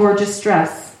white, gorgeous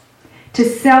dress, to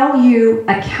sell you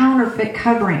a counterfeit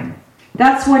covering.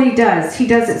 That's what he does. He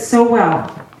does it so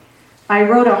well. I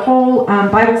wrote a whole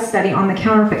Bible study on the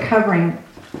counterfeit covering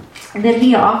that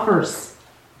he offers.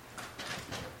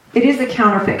 It is a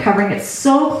counterfeit covering. It's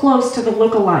so close to the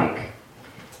look-alike.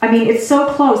 I mean, it's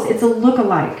so close. It's a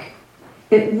look-alike.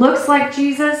 It looks like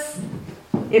Jesus.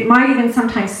 It might even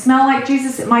sometimes smell like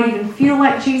Jesus. It might even feel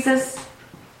like Jesus.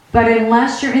 But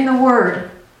unless you're in the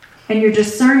Word and you're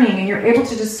discerning and you're able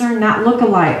to discern that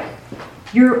look-alike,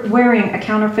 you're wearing a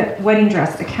counterfeit wedding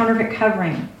dress, a counterfeit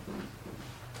covering.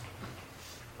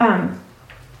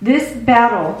 This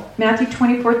battle, Matthew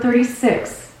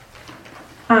 24:36,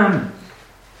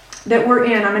 that we're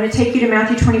in, I'm going to take you to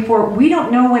Matthew 24. We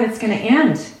don't know when it's going to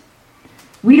end.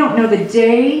 We don't know the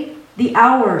day, the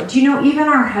hour. Do you know even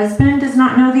our husband does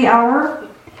not know the hour?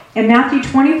 In Matthew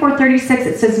 24:36,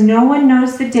 it says, no one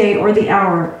knows the day or the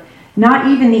hour, not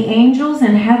even the angels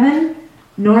in heaven,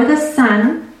 nor the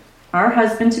Son, our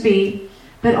husband-to-be,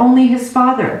 but only his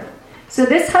Father. So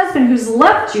this husband who's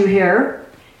left you here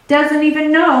doesn't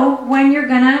even know when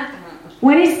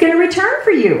he's gonna return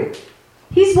for you.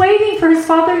 He's waiting for his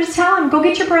father to tell him, go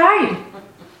get your bride.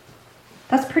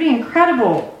 That's pretty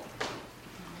incredible.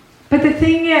 But the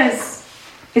thing is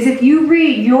if you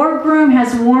read, your groom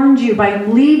has warned you by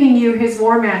leaving you his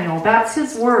war manual. That's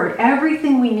his word.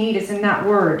 Everything we need is in that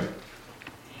word.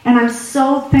 And I'm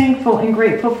so thankful and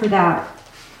grateful for that.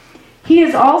 He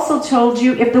has also told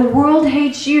you, if the world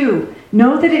hates you,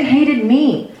 know that it hated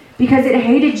me, because it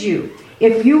hated you.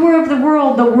 If you were of the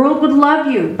world would love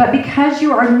you. But because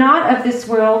you are not of this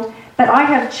world, but I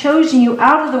have chosen you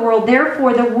out of the world,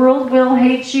 therefore the world will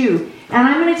hate you. And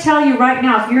I'm going to tell you right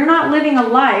now, if you're not living a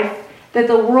life that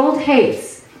the world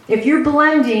hates, if you're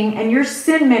blending and you're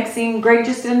sin mixing, Greg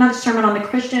just did another sermon on the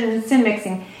Christian and sin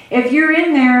mixing. If you're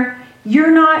in there,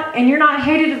 you're not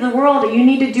hated of the world, you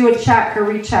need to do a check or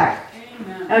recheck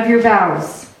of your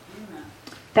vows.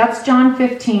 That's John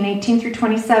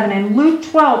 15:18-27. And Luke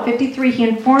 12:53, he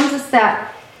informs us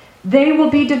that they will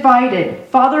be divided,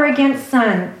 father against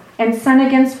son, and son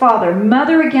against father,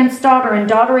 mother against daughter, and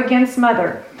daughter against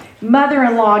mother,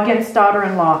 mother-in-law against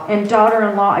daughter-in-law, and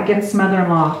daughter-in-law against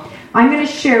mother-in-law. I'm going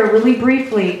to share really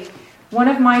briefly. One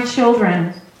of my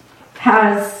children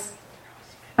has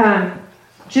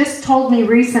just told me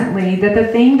recently that the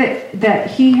thing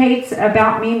that he hates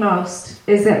about me most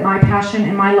is that my passion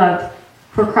and my love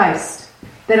for Christ,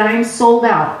 that I am sold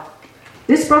out.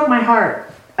 This broke my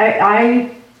heart. I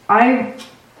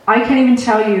can't even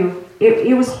tell you.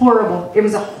 It was horrible. It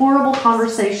was a horrible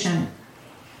conversation.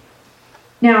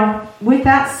 Now, with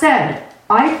that said,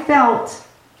 I felt,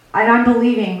 and I'm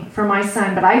believing for my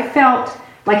son, but I felt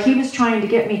like he was trying to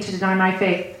get me to deny my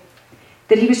faith.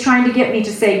 That he was trying to get me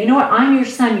to say, you know what, I'm your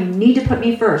son, you need to put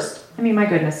me first. I mean, my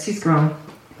goodness, he's grown.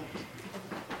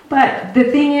 But the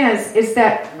thing is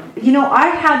that, I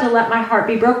had to let my heart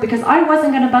be broke because I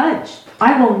wasn't going to budge.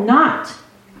 I will not.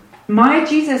 My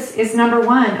Jesus is number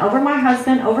one over my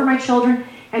husband, over my children,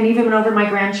 and even over my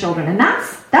grandchildren. And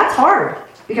that's hard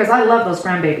because I love those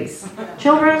grandbabies.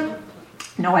 Children,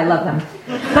 no, I love them.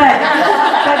 But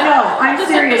no, I'm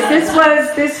serious.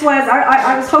 This was,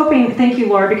 I was hoping, thank you,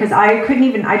 Lord, because I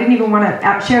didn't even want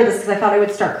to share this because I thought I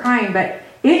would start crying, but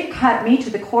it cut me to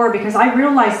the core because I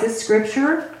realized this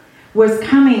scripture was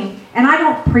coming, and I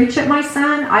don't preach at my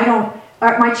son,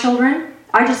 my children,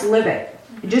 I just live it.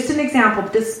 Just an example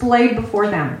displayed before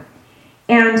them.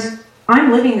 And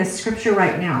I'm living this scripture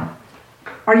right now.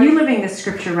 Are you living this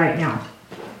scripture right now?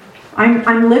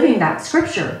 I'm living that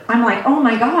scripture. I'm like, oh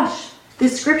my gosh,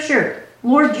 this scripture,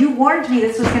 Lord, you warned me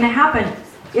this was going to happen.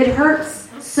 It hurts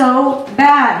so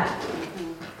bad.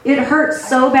 It hurts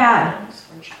so bad.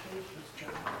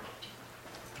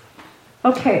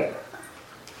 Okay.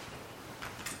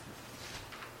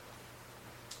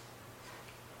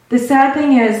 The sad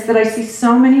thing is that I see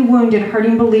so many wounded,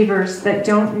 hurting believers that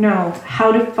don't know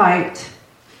how to fight.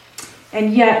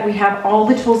 And yet we have all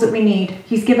the tools that we need.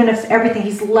 He's given us everything.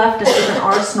 He's left us with an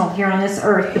arsenal here on this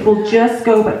earth if we'll just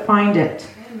go but find it.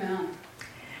 Amen.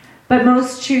 But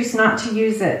most choose not to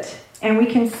use it. And we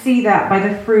can see that by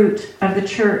the fruit of the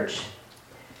church.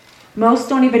 Most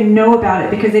don't even know about it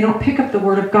because they don't pick up the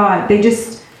word of God. They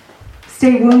just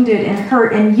stay wounded and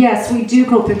hurt. And yes, we do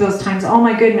go through those times. Oh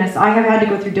my goodness, I have had to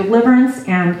go through deliverance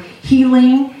and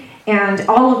healing and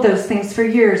all of those things for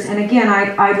years. And again,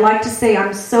 I'd like to say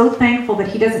I'm so thankful that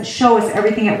he doesn't show us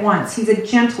everything at once. He's a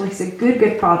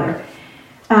good father.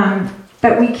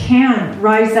 But we can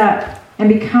rise up and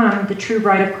become the true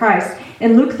bride of Christ.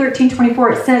 In Luke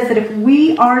 13:24, it says that if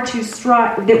we are to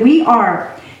strive,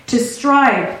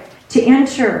 to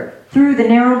enter through the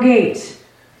narrow gate,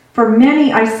 for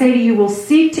many, I say to you, will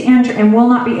seek to enter and will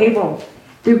not be able.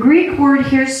 The Greek word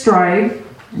here, strive,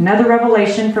 another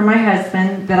revelation from my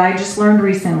husband that I just learned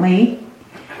recently,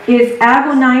 is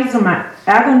agonizomia.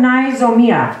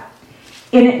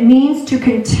 And it means to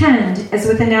contend as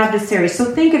with an adversary. So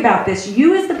think about this.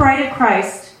 You as the bride of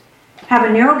Christ have a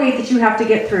narrow gate that you have to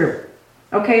get through.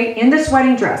 Okay? In this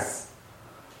wedding dress.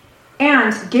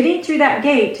 And getting through that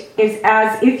gate is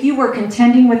as if you were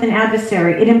contending with an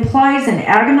adversary. It implies an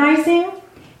agonizing,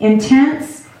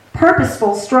 intense,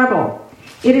 purposeful struggle.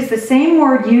 It is the same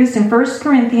word used in 1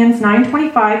 Corinthians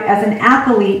 9:25 as an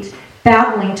athlete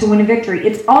battling to win a victory.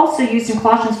 It's also used in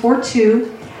Colossians 4:2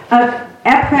 of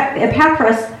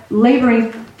Epaphras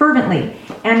laboring fervently,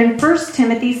 and in 1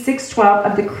 Timothy 6:12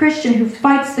 of the Christian who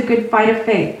fights the good fight of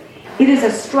faith. It is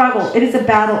a struggle, it is a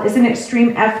battle, it is an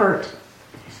extreme effort.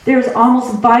 There is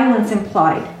almost violence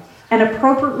implied, and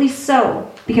appropriately so,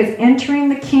 because entering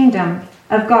the kingdom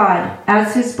of God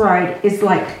as his bride is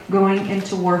like going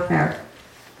into warfare.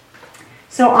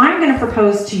 So I'm going to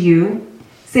propose to you,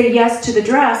 say yes to the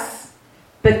dress,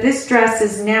 but this dress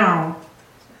is now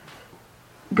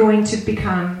going to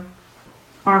become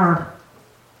armor.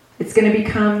 It's going to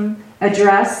become a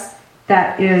dress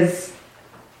that is,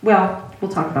 well, we'll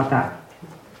talk about that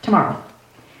tomorrow.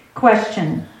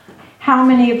 Question: how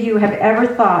many of you have ever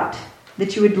thought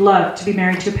that you would love to be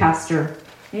married to a pastor?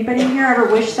 Anybody in here ever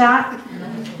wish that?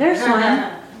 There's one.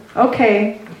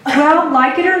 Okay. Well,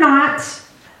 like it or not,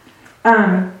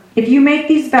 if you make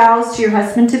these vows to your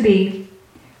husband-to-be,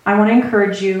 I want to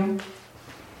encourage you,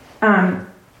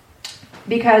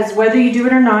 because whether you do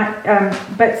it or not,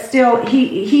 but still,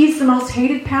 he's the most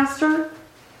hated pastor,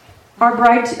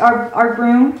 our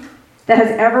groom, that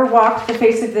has ever walked the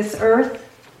face of this earth.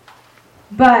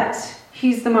 But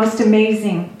he's the most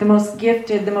amazing, the most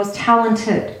gifted, the most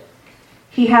talented.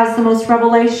 He has the most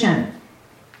revelation.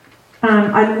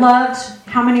 I loved,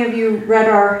 how many of you read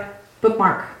our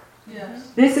bookmark?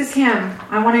 Yes. This is him.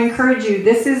 I want to encourage you.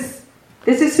 This is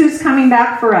who's coming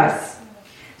back for us.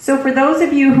 So for those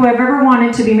of you who have ever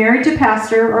wanted to be married to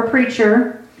pastor or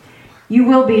preacher, you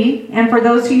will be. And for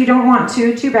those who you don't want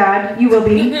to, too bad, you will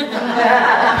be.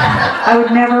 I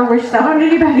would never wish that on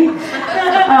anybody.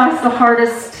 It's the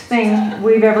hardest thing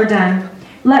we've ever done.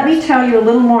 Let me tell you a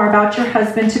little more about your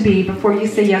husband-to-be before you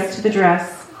say yes to the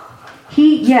dress.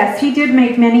 He did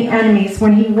make many enemies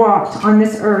when he walked on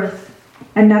this earth,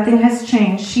 and nothing has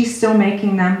changed. She's still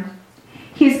making them.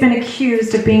 He has been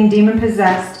accused of being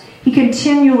demon-possessed. He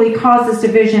continually causes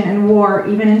division and war,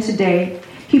 even in today.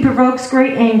 He provokes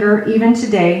great anger, even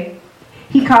today.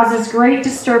 He causes great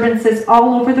disturbances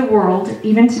all over the world,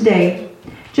 even today.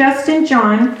 Just in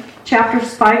John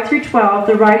chapters 5 through 12,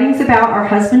 the writings about our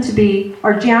husband-to-be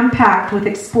are jam-packed with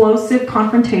explosive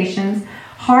confrontations,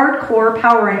 hardcore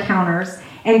power encounters,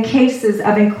 and cases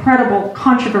of incredible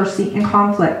controversy and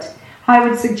conflict. I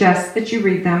would suggest that you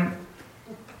read them.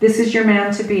 This is your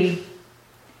man-to-be.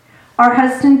 Our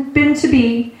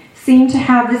husband-to-be seemed to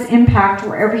have this impact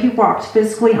wherever he walked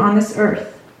physically on this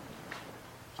earth.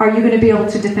 Are you going to be able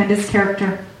to defend his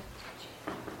character?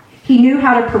 He knew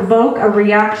how to provoke a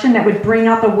reaction that would bring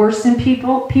out the worst in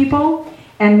people.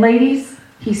 And ladies,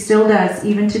 he still does,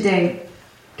 even today.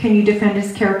 Can you defend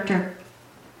his character?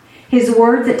 His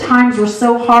words at times were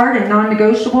so hard and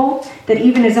non-negotiable that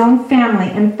even his own family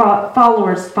and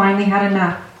followers finally had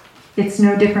enough. It's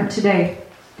no different today.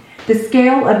 The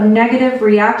scale of negative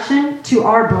reaction to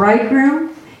our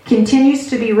bridegroom continues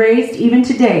to be raised even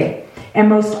today, and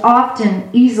most often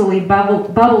easily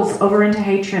bubbles over into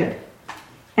hatred.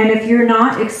 And if you're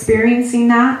not experiencing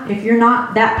that, if you're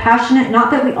not that passionate, not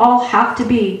that we all have to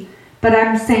be, but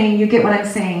I'm saying, you get what I'm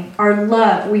saying. Our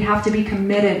love, we have to be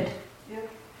committed.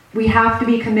 We have to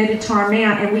be committed to our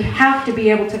man, and we have to be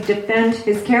able to defend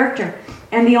his character.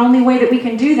 And the only way that we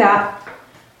can do that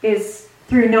is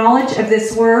through knowledge of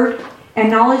this word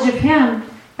and knowledge of him,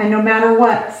 and no matter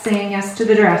what, saying yes to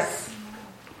the dress.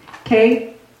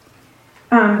 Okay?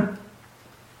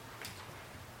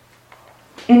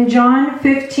 In John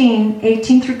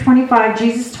 15:18 through 25,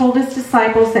 Jesus told his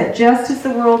disciples that just as the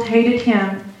world hated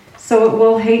him, so it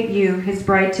will hate you, his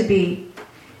bride-to-be.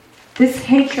 This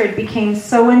hatred became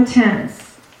so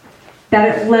intense that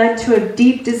it led to a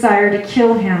deep desire to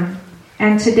kill him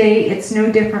And today, it's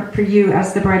no different for you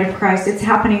as the bride of Christ. It's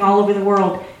happening all over the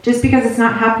world. Just because it's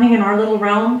not happening in our little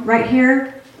realm right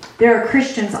here, there are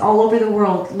Christians all over the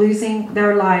world losing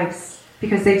their lives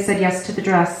because they've said yes to the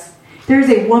dress. There's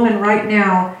a woman right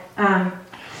now,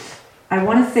 I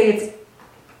want to say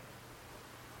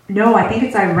I think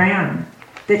it's Iran,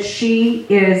 that she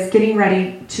is getting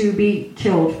ready to be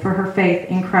killed for her faith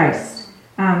in Christ.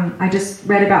 I just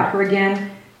read about her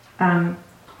again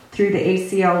through the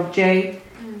ACLJ.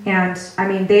 And I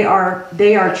mean, they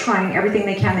are trying everything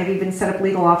they can. They've even set up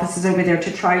legal offices over there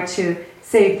to try to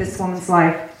save this woman's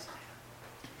life.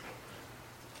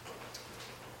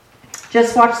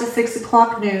 Just watch the 6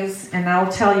 o'clock news, and I'll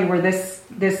tell you where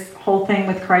this whole thing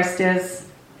with Christ is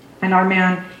and our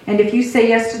man. And if you say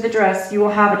yes to the dress, you will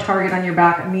have a target on your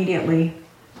back immediately.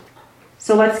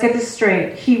 So let's get this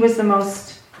straight. He was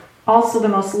also the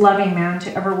most loving man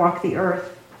to ever walk the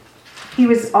earth. He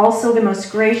was also the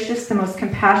most gracious, the most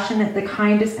compassionate, the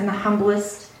kindest, and the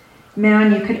humblest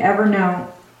man you could ever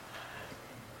know.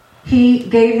 He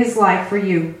gave his life for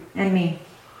you and me.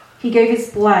 He gave his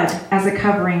blood as a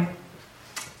covering.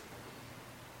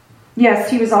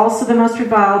 Yes, he was also the most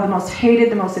reviled, the most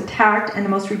hated, the most attacked, and the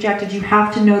most rejected. You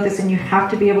have to know this, and you have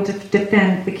to be able to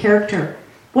defend the character.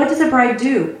 What does a bride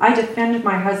do? I defend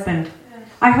my husband.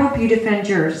 I hope you defend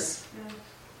yours.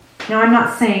 Now, I'm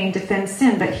not saying defend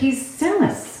sin, but he's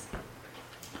sinless.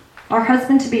 Our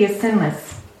husband to be is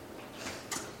sinless.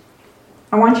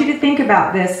 I want you to think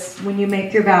about this when you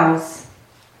make your vows.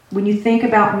 When you think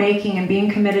about making and being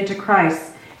committed to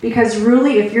Christ. Because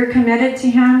really, if you're committed to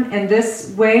him in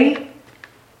this way,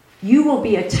 you will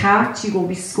be attacked, you will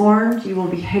be scorned, you will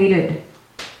be hated.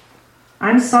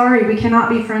 I'm sorry, we cannot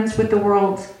be friends with the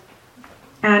world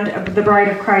and the bride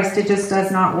of Christ. It just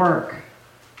does not work.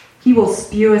 He will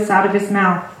spew us out of his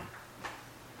mouth.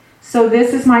 So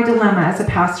this is my dilemma as a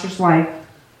pastor's wife.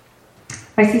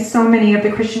 I see so many of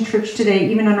the Christian church today,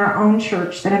 even in our own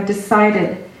church, that have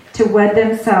decided to wed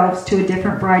themselves to a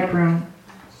different bridegroom,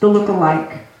 the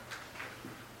look-alike.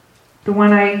 The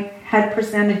one I had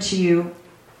presented to you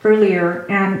earlier,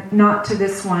 and not to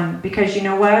this one. Because you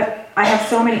know what? I have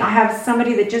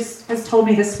somebody that just has told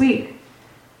me this week,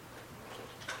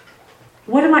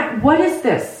 what is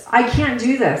this? I can't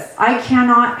do this. I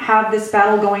cannot have this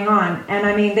battle going on. And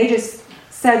I mean, they just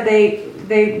said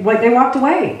they walked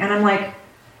away. And I'm like,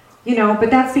 but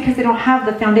that's because they don't have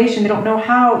the foundation. They don't know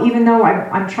how, even though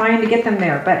I'm trying to get them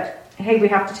there. But hey, we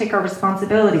have to take our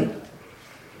responsibility.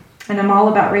 And I'm all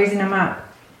about raising them up.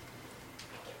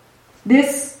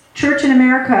 This church in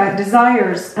America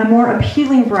desires a more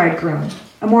appealing bridegroom,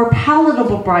 a more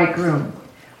palatable bridegroom,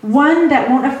 one that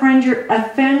won't offend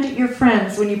your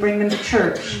friends when you bring them to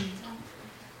church.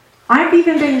 I've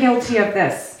even been guilty of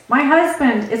this. My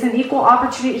husband is an equal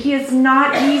opportunity. He is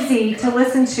not easy to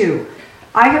listen to.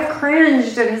 I have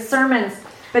cringed at his sermons,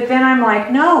 but then I'm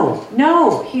like,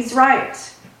 no, he's right.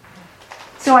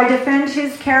 So I defend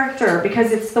his character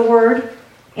because it's the word.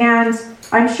 And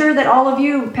I'm sure that all of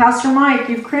you, Pastor Mike,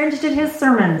 you've cringed at his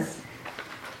sermons.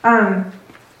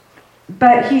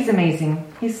 But he's amazing.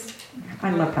 I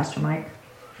love Pastor Mike.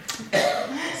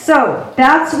 So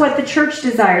that's what the church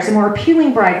desires, a more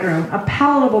appealing bridegroom, a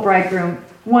palatable bridegroom,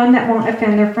 one that won't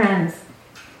offend their friends.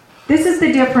 This is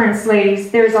the difference,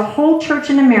 ladies. There's a whole church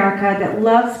in America that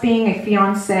loves being a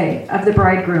fiancé of the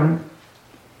bridegroom.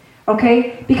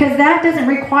 Okay? Because that doesn't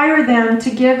require them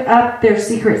to give up their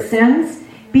secret sins.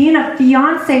 Being a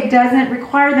fiancé doesn't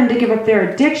require them to give up their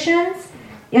addictions.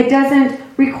 It doesn't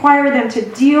require them to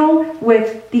deal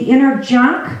with the inner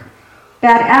junk,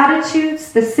 bad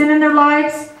attitudes, the sin in their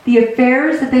lives, the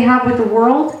affairs that they have with the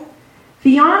world.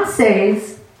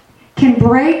 Fiancés can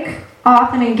break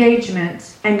off an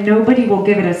engagement and nobody will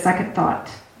give it a second thought.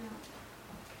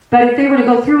 But if they were to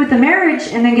go through with the marriage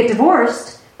and then get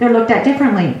divorced, they're looked at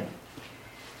differently.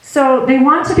 So they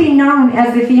want to be known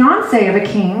as the fiancé of a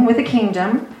king with a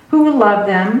kingdom who will love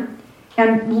them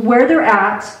and where they're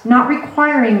at, not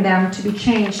requiring them to be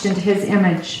changed into his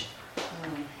image.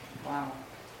 Wow.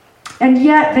 And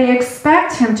yet they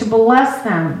expect him to bless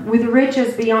them with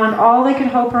riches beyond all they could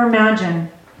hope or imagine.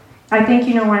 I think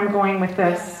you know where I'm going with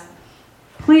this.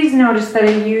 Please notice that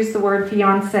I use the word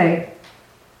fiancé.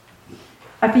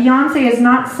 A fiancé is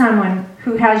not someone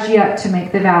who has yet to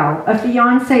make the vow. A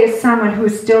fiancé is someone who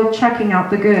is still checking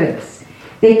out the goods.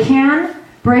 They can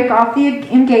break off the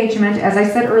engagement, as I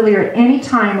said earlier, at any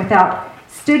time without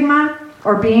stigma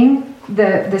or being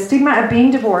the stigma of being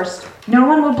divorced. No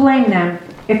one will blame them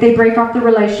if they break off the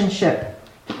relationship.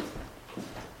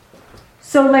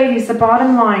 So ladies, the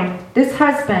bottom line, this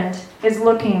husband is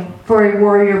looking for a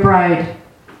warrior bride.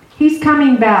 He's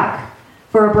coming back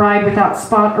for a bride without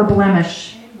spot or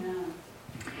blemish.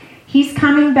 He's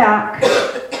coming back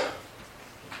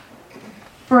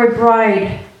for a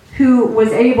bride who was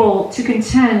able to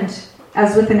contend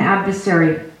as with an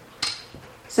adversary.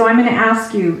 So I'm going to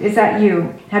ask you, is that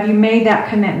you? Have you made that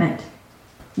commitment?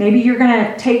 Maybe you're going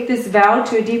to take this vow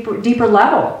to a deeper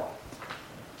level.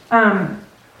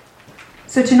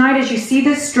 So tonight, as you see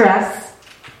this dress,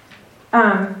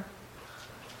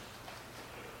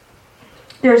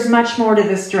 there's much more to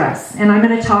this dress, and I'm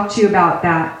going to talk to you about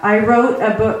that. I wrote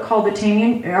a book called the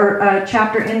Tamian, or a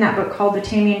chapter in that book called the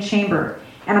Tamian Chamber,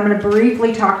 and I'm going to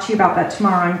briefly talk to you about that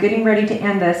tomorrow. I'm getting ready to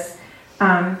end this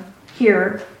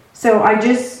here, so I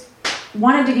just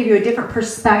wanted to give you a different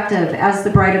perspective as the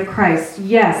bride of Christ.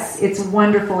 Yes, it's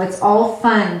wonderful. It's all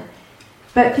fun,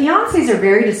 but fiancés are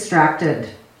very distracted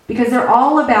because they're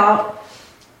all about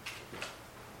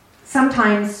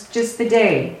sometimes just the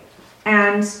day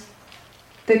and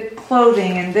the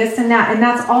clothing and this and that, and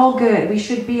that's all good. We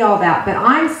should be all that. But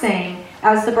I'm saying,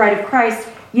 as the bride of Christ,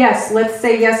 yes, let's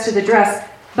say yes to the dress,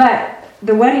 but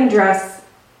the wedding dress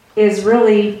is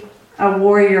really a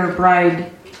warrior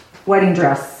bride wedding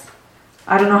dress.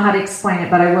 I don't know how to explain it,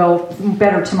 but I will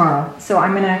better tomorrow. So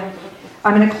I'm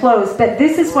gonna close. But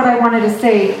this is what I wanted to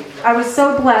say. I was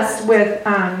so blessed with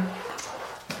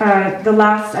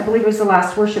I believe it was the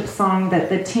last worship song that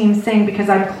the team sang, because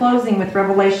I'm closing with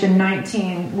Revelation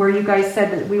 19, where you guys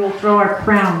said that we will throw our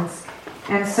crowns.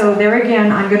 And so there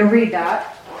again, I'm going to read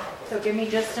that. So give me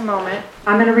just a moment.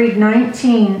 I'm going to read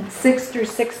 19, 6 through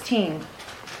 16.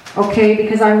 Okay,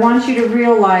 because I want you to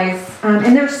realize,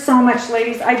 and there's so much,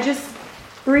 ladies, I just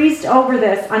breezed over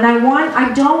this, and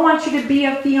I don't want you to be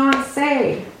a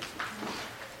fiancé.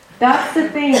 That's the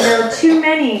thing. There are too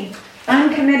many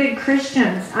uncommitted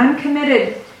Christians,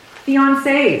 uncommitted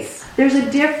fiancés. There's a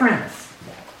difference.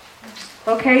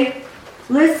 Okay?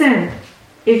 Listen,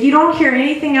 if you don't hear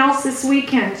anything else this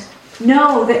weekend,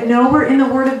 know that nowhere in the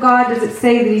Word of God does it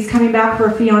say that He's coming back for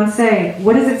a fiancé.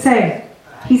 What does it say?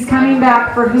 He's coming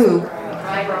back for who?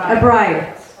 A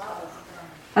bride.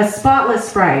 A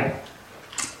spotless bride.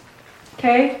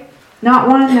 Okay? Not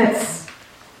one that's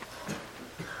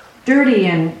dirty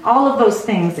and all of those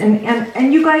things.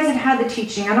 And you guys have had the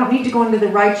teaching. I don't need to go into the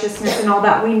righteousness and all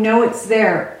that. We know it's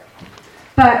there.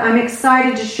 But I'm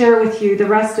excited to share with you the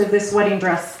rest of this wedding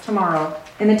dress tomorrow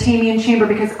in the Tamian Chamber,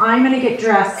 because I'm going to get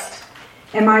dressed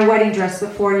in my wedding dress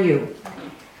before you.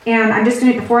 And I'm just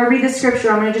going to, before I read the scripture,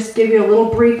 I'm going to just give you a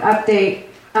little brief update.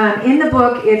 In the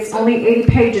book, it's only 80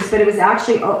 pages, but it was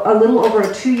actually a little over a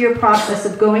 2-year process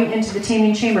of going into the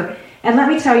Tamian Chamber. And let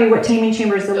me tell you what Tamian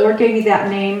Chamber is. The Lord gave me that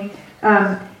name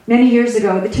many years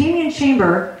ago. The Tamian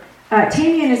Chamber,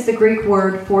 Tamian is the Greek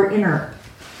word for inner.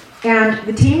 And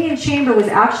the Tamian Chamber was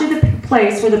actually the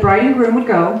place where the bride and groom would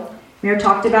go. Mayor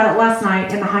talked about it last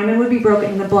night, and the hymen would be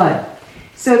broken in the blood.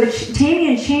 So the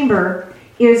Tamian Chamber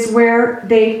is where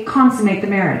they consummate the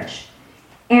marriage.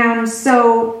 And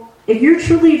so if you're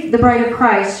truly the bride of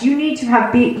Christ, you need to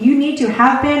have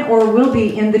been or will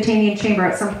be in the Tamian Chamber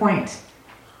at some point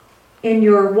in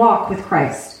your walk with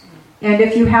Christ. And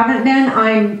if you haven't been,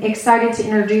 I'm excited to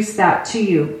introduce that to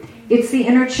you. It's the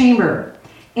inner chamber.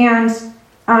 And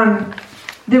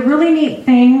the really neat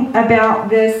thing about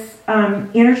this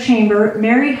inner chamber,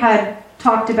 Mary had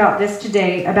talked about this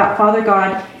today, about Father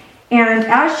God. And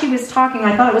as she was talking,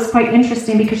 I thought it was quite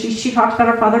interesting, because she talked about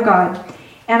our Father God.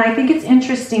 And I think it's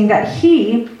interesting that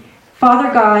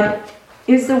Father God,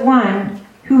 is the one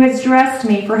who has dressed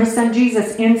me for His Son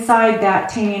Jesus inside that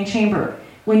Tamian Chamber.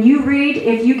 When you read,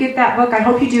 if you get that book, I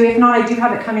hope you do. If not, I do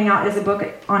have it coming out as a book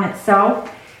on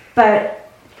itself. But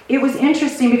it was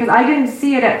interesting because I didn't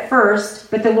see it at first,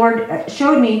 but the Lord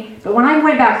showed me. But when I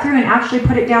went back through and actually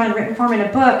put it down in written form in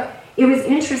a book, it was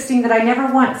interesting that I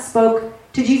never once spoke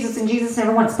to Jesus, and Jesus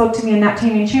never once spoke to me in that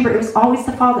Tamian Chamber. It was always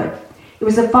the Father. It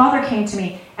was the Father came to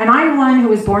me. And I'm one who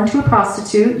was born to a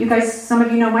prostitute. You guys, some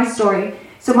of you know my story.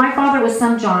 So my father was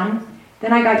some John.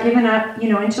 Then I got given up,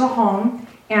 into a home,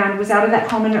 and was out of that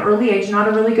home at an early age. Not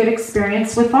a really good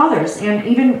experience with fathers. And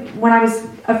even when I was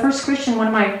a first Christian, one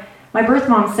of my birth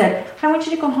mom said, I want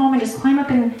you to go home and just climb up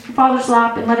in your father's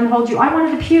lap and let him hold you. I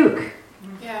wanted to puke.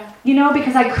 Yeah.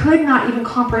 Because I could not even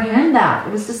comprehend that.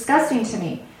 It was disgusting to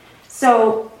me.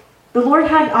 So the Lord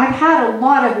I've had a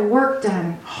lot of work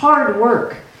done, hard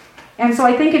work. And so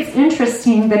I think it's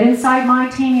interesting that inside my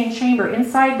Tamian Chamber,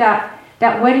 inside that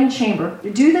wedding chamber,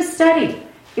 do the study.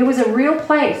 It was a real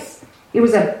place. It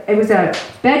was a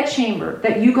bed chamber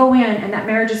that you go in and that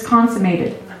marriage is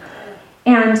consummated.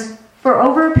 And for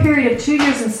over a period of 2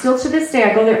 years, and still to this day,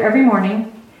 I go there every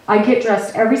morning. I get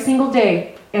dressed every single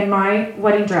day in my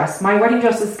wedding dress. My wedding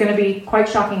dress is going to be quite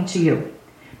shocking to you.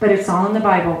 but it's all in the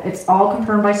Bible. It's all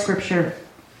confirmed by Scripture.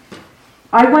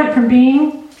 I went from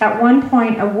being, at one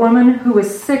point, a woman who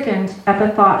was sickened at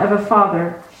the thought of a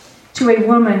father to a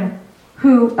woman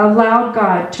who allowed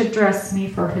God to dress me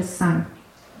for his son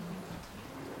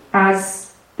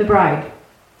as the bride.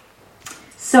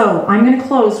 So, I'm going to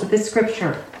close with this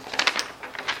scripture.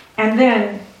 And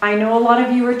then, I know a lot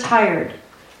of you are tired.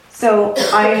 So,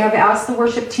 I have asked the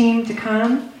worship team to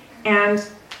come, and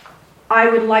I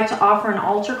would like to offer an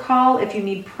altar call if you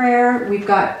need prayer. We've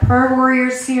got prayer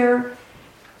warriors here.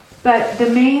 But the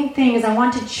main thing is I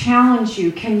want to challenge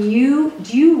you.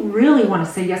 Do you really want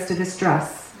to say yes to this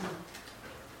dress?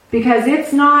 Because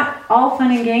it's not all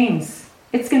fun and games.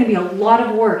 It's going to be a lot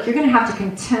of work. You're going to have to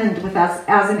contend with us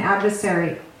as an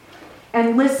adversary.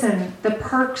 And listen, the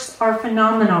perks are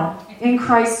phenomenal. In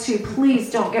Christ too. Please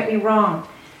don't get me wrong.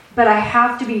 But I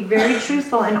have to be very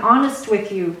truthful and honest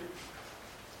with you.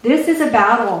 This is a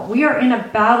battle. We are in a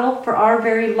battle for our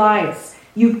very lives.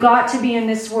 You've got to be in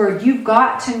this word. You've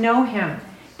got to know him.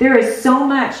 There is so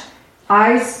much.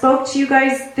 I spoke to you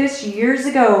guys this years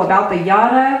ago about the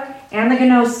yada and the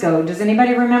gnosko. Does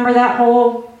anybody remember that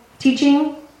whole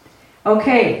teaching?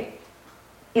 Okay.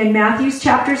 In Matthew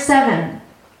chapter 7,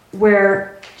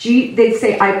 where they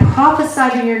say, I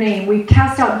prophesied in your name. We've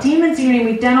cast out demons in your name.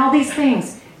 We've done all these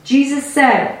things. Jesus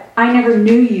said, I never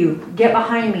knew you. Get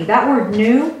behind me. That word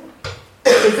knew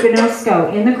is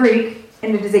gnosko in the Greek.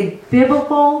 And it is a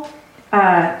biblical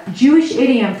Jewish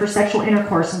idiom for sexual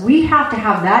intercourse. We have to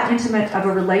have that intimate of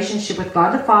a relationship with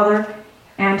God the Father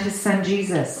and his son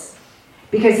Jesus.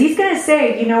 Because he's going to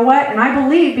say, you know what? And I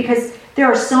believe, because there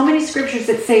are so many scriptures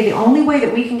that say the only way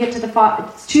that we can get to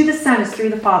the Son is through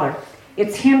the Father.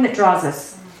 It's him that draws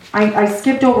us. I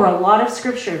skipped over a lot of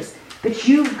scriptures. But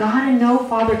you've got to know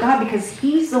Father God, because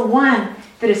he's the one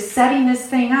that is setting this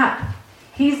thing up.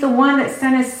 He's the one that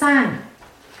sent his son.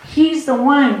 He's the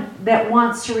one that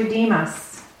wants to redeem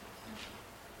us.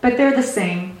 But they're the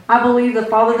same. I believe the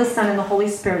Father, the Son, and the Holy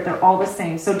Spirit, they're all the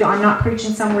same. So I'm not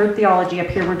preaching some weird theology up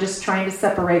here. We're just trying to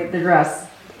separate the dress.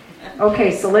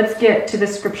 Okay, so let's get to the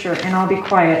scripture, and I'll be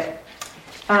quiet.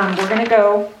 We're going to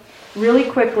go really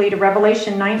quickly to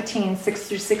Revelation 19, 6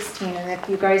 through 16. And if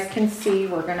you guys can see,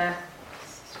 we're going to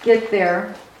get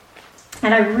there.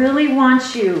 And I really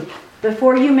want you,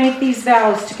 before you make these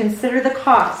vows, to consider the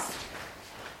cost.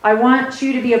 I want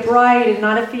you to be a bride and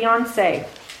not a fiancé.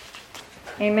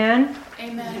 Amen?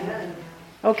 Amen.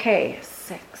 Okay,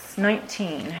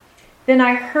 6:19. Then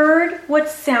I heard what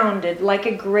sounded like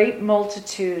a great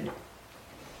multitude,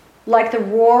 like the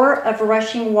roar of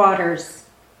rushing waters,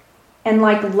 and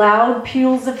like loud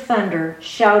peals of thunder,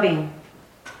 shouting,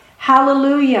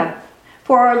 Hallelujah!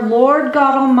 For our Lord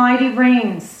God Almighty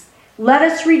reigns. Let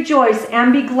us rejoice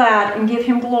and be glad and give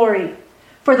him glory.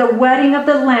 For the wedding of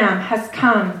the Lamb has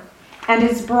come, and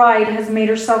his bride has made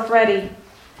herself ready.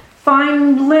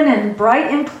 Fine linen,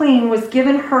 bright and clean, was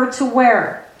given her to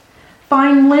wear.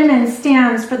 Fine linen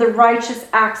stands for the righteous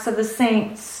acts of the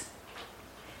saints.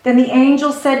 Then the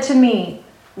angel said to me,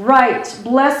 Write,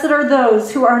 blessed are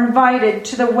those who are invited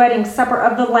to the wedding supper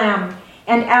of the Lamb,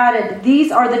 and added,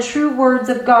 These are the true words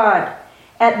of God.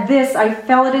 At this I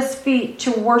fell at his feet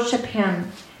to worship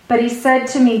him. But he said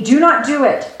to me, Do not do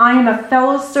it. I am a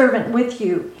fellow servant with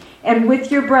you and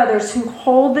with your brothers who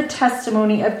hold the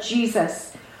testimony of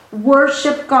Jesus.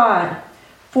 Worship God,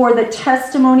 for the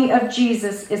testimony of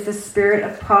Jesus is the spirit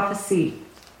of prophecy.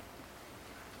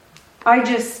 I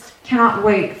just cannot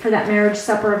wait for that marriage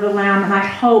supper of the Lamb, and I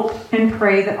hope and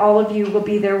pray that all of you will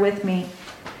be there with me.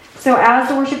 So as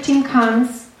the worship team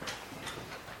comes,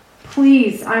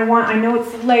 please, I know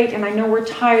it's late and I know we're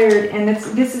tired and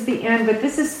this is the end, but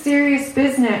this is serious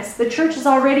business. The church is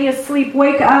already asleep.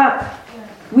 Wake up.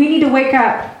 We need to wake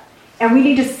up. And we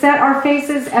need to set our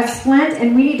faces as flint,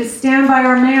 and we need to stand by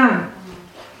our man.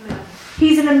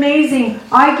 He's an amazing.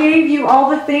 I gave you all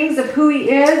the things of who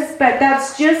he is, but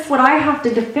that's just what I have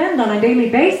to defend on a daily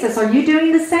basis. Are you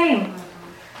doing the same?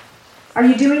 Are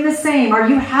you doing the same? Are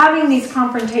you having these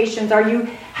confrontations? Are you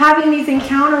having these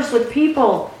encounters with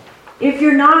people? If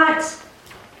you're not,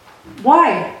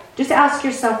 why? Just ask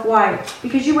yourself why.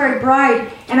 Because you are a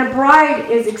bride, and a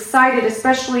bride is excited,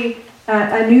 especially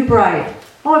a new bride.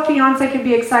 Oh, a fiancé could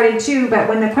be excited too, but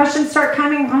when the questions start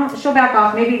coming, she'll back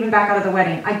off, maybe even back out of the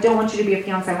wedding. I don't want you to be a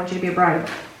fiancé, I want you to be a bride.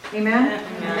 Amen?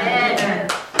 Amen. Amen.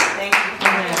 Thank you.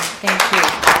 Amen.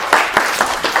 Thank you.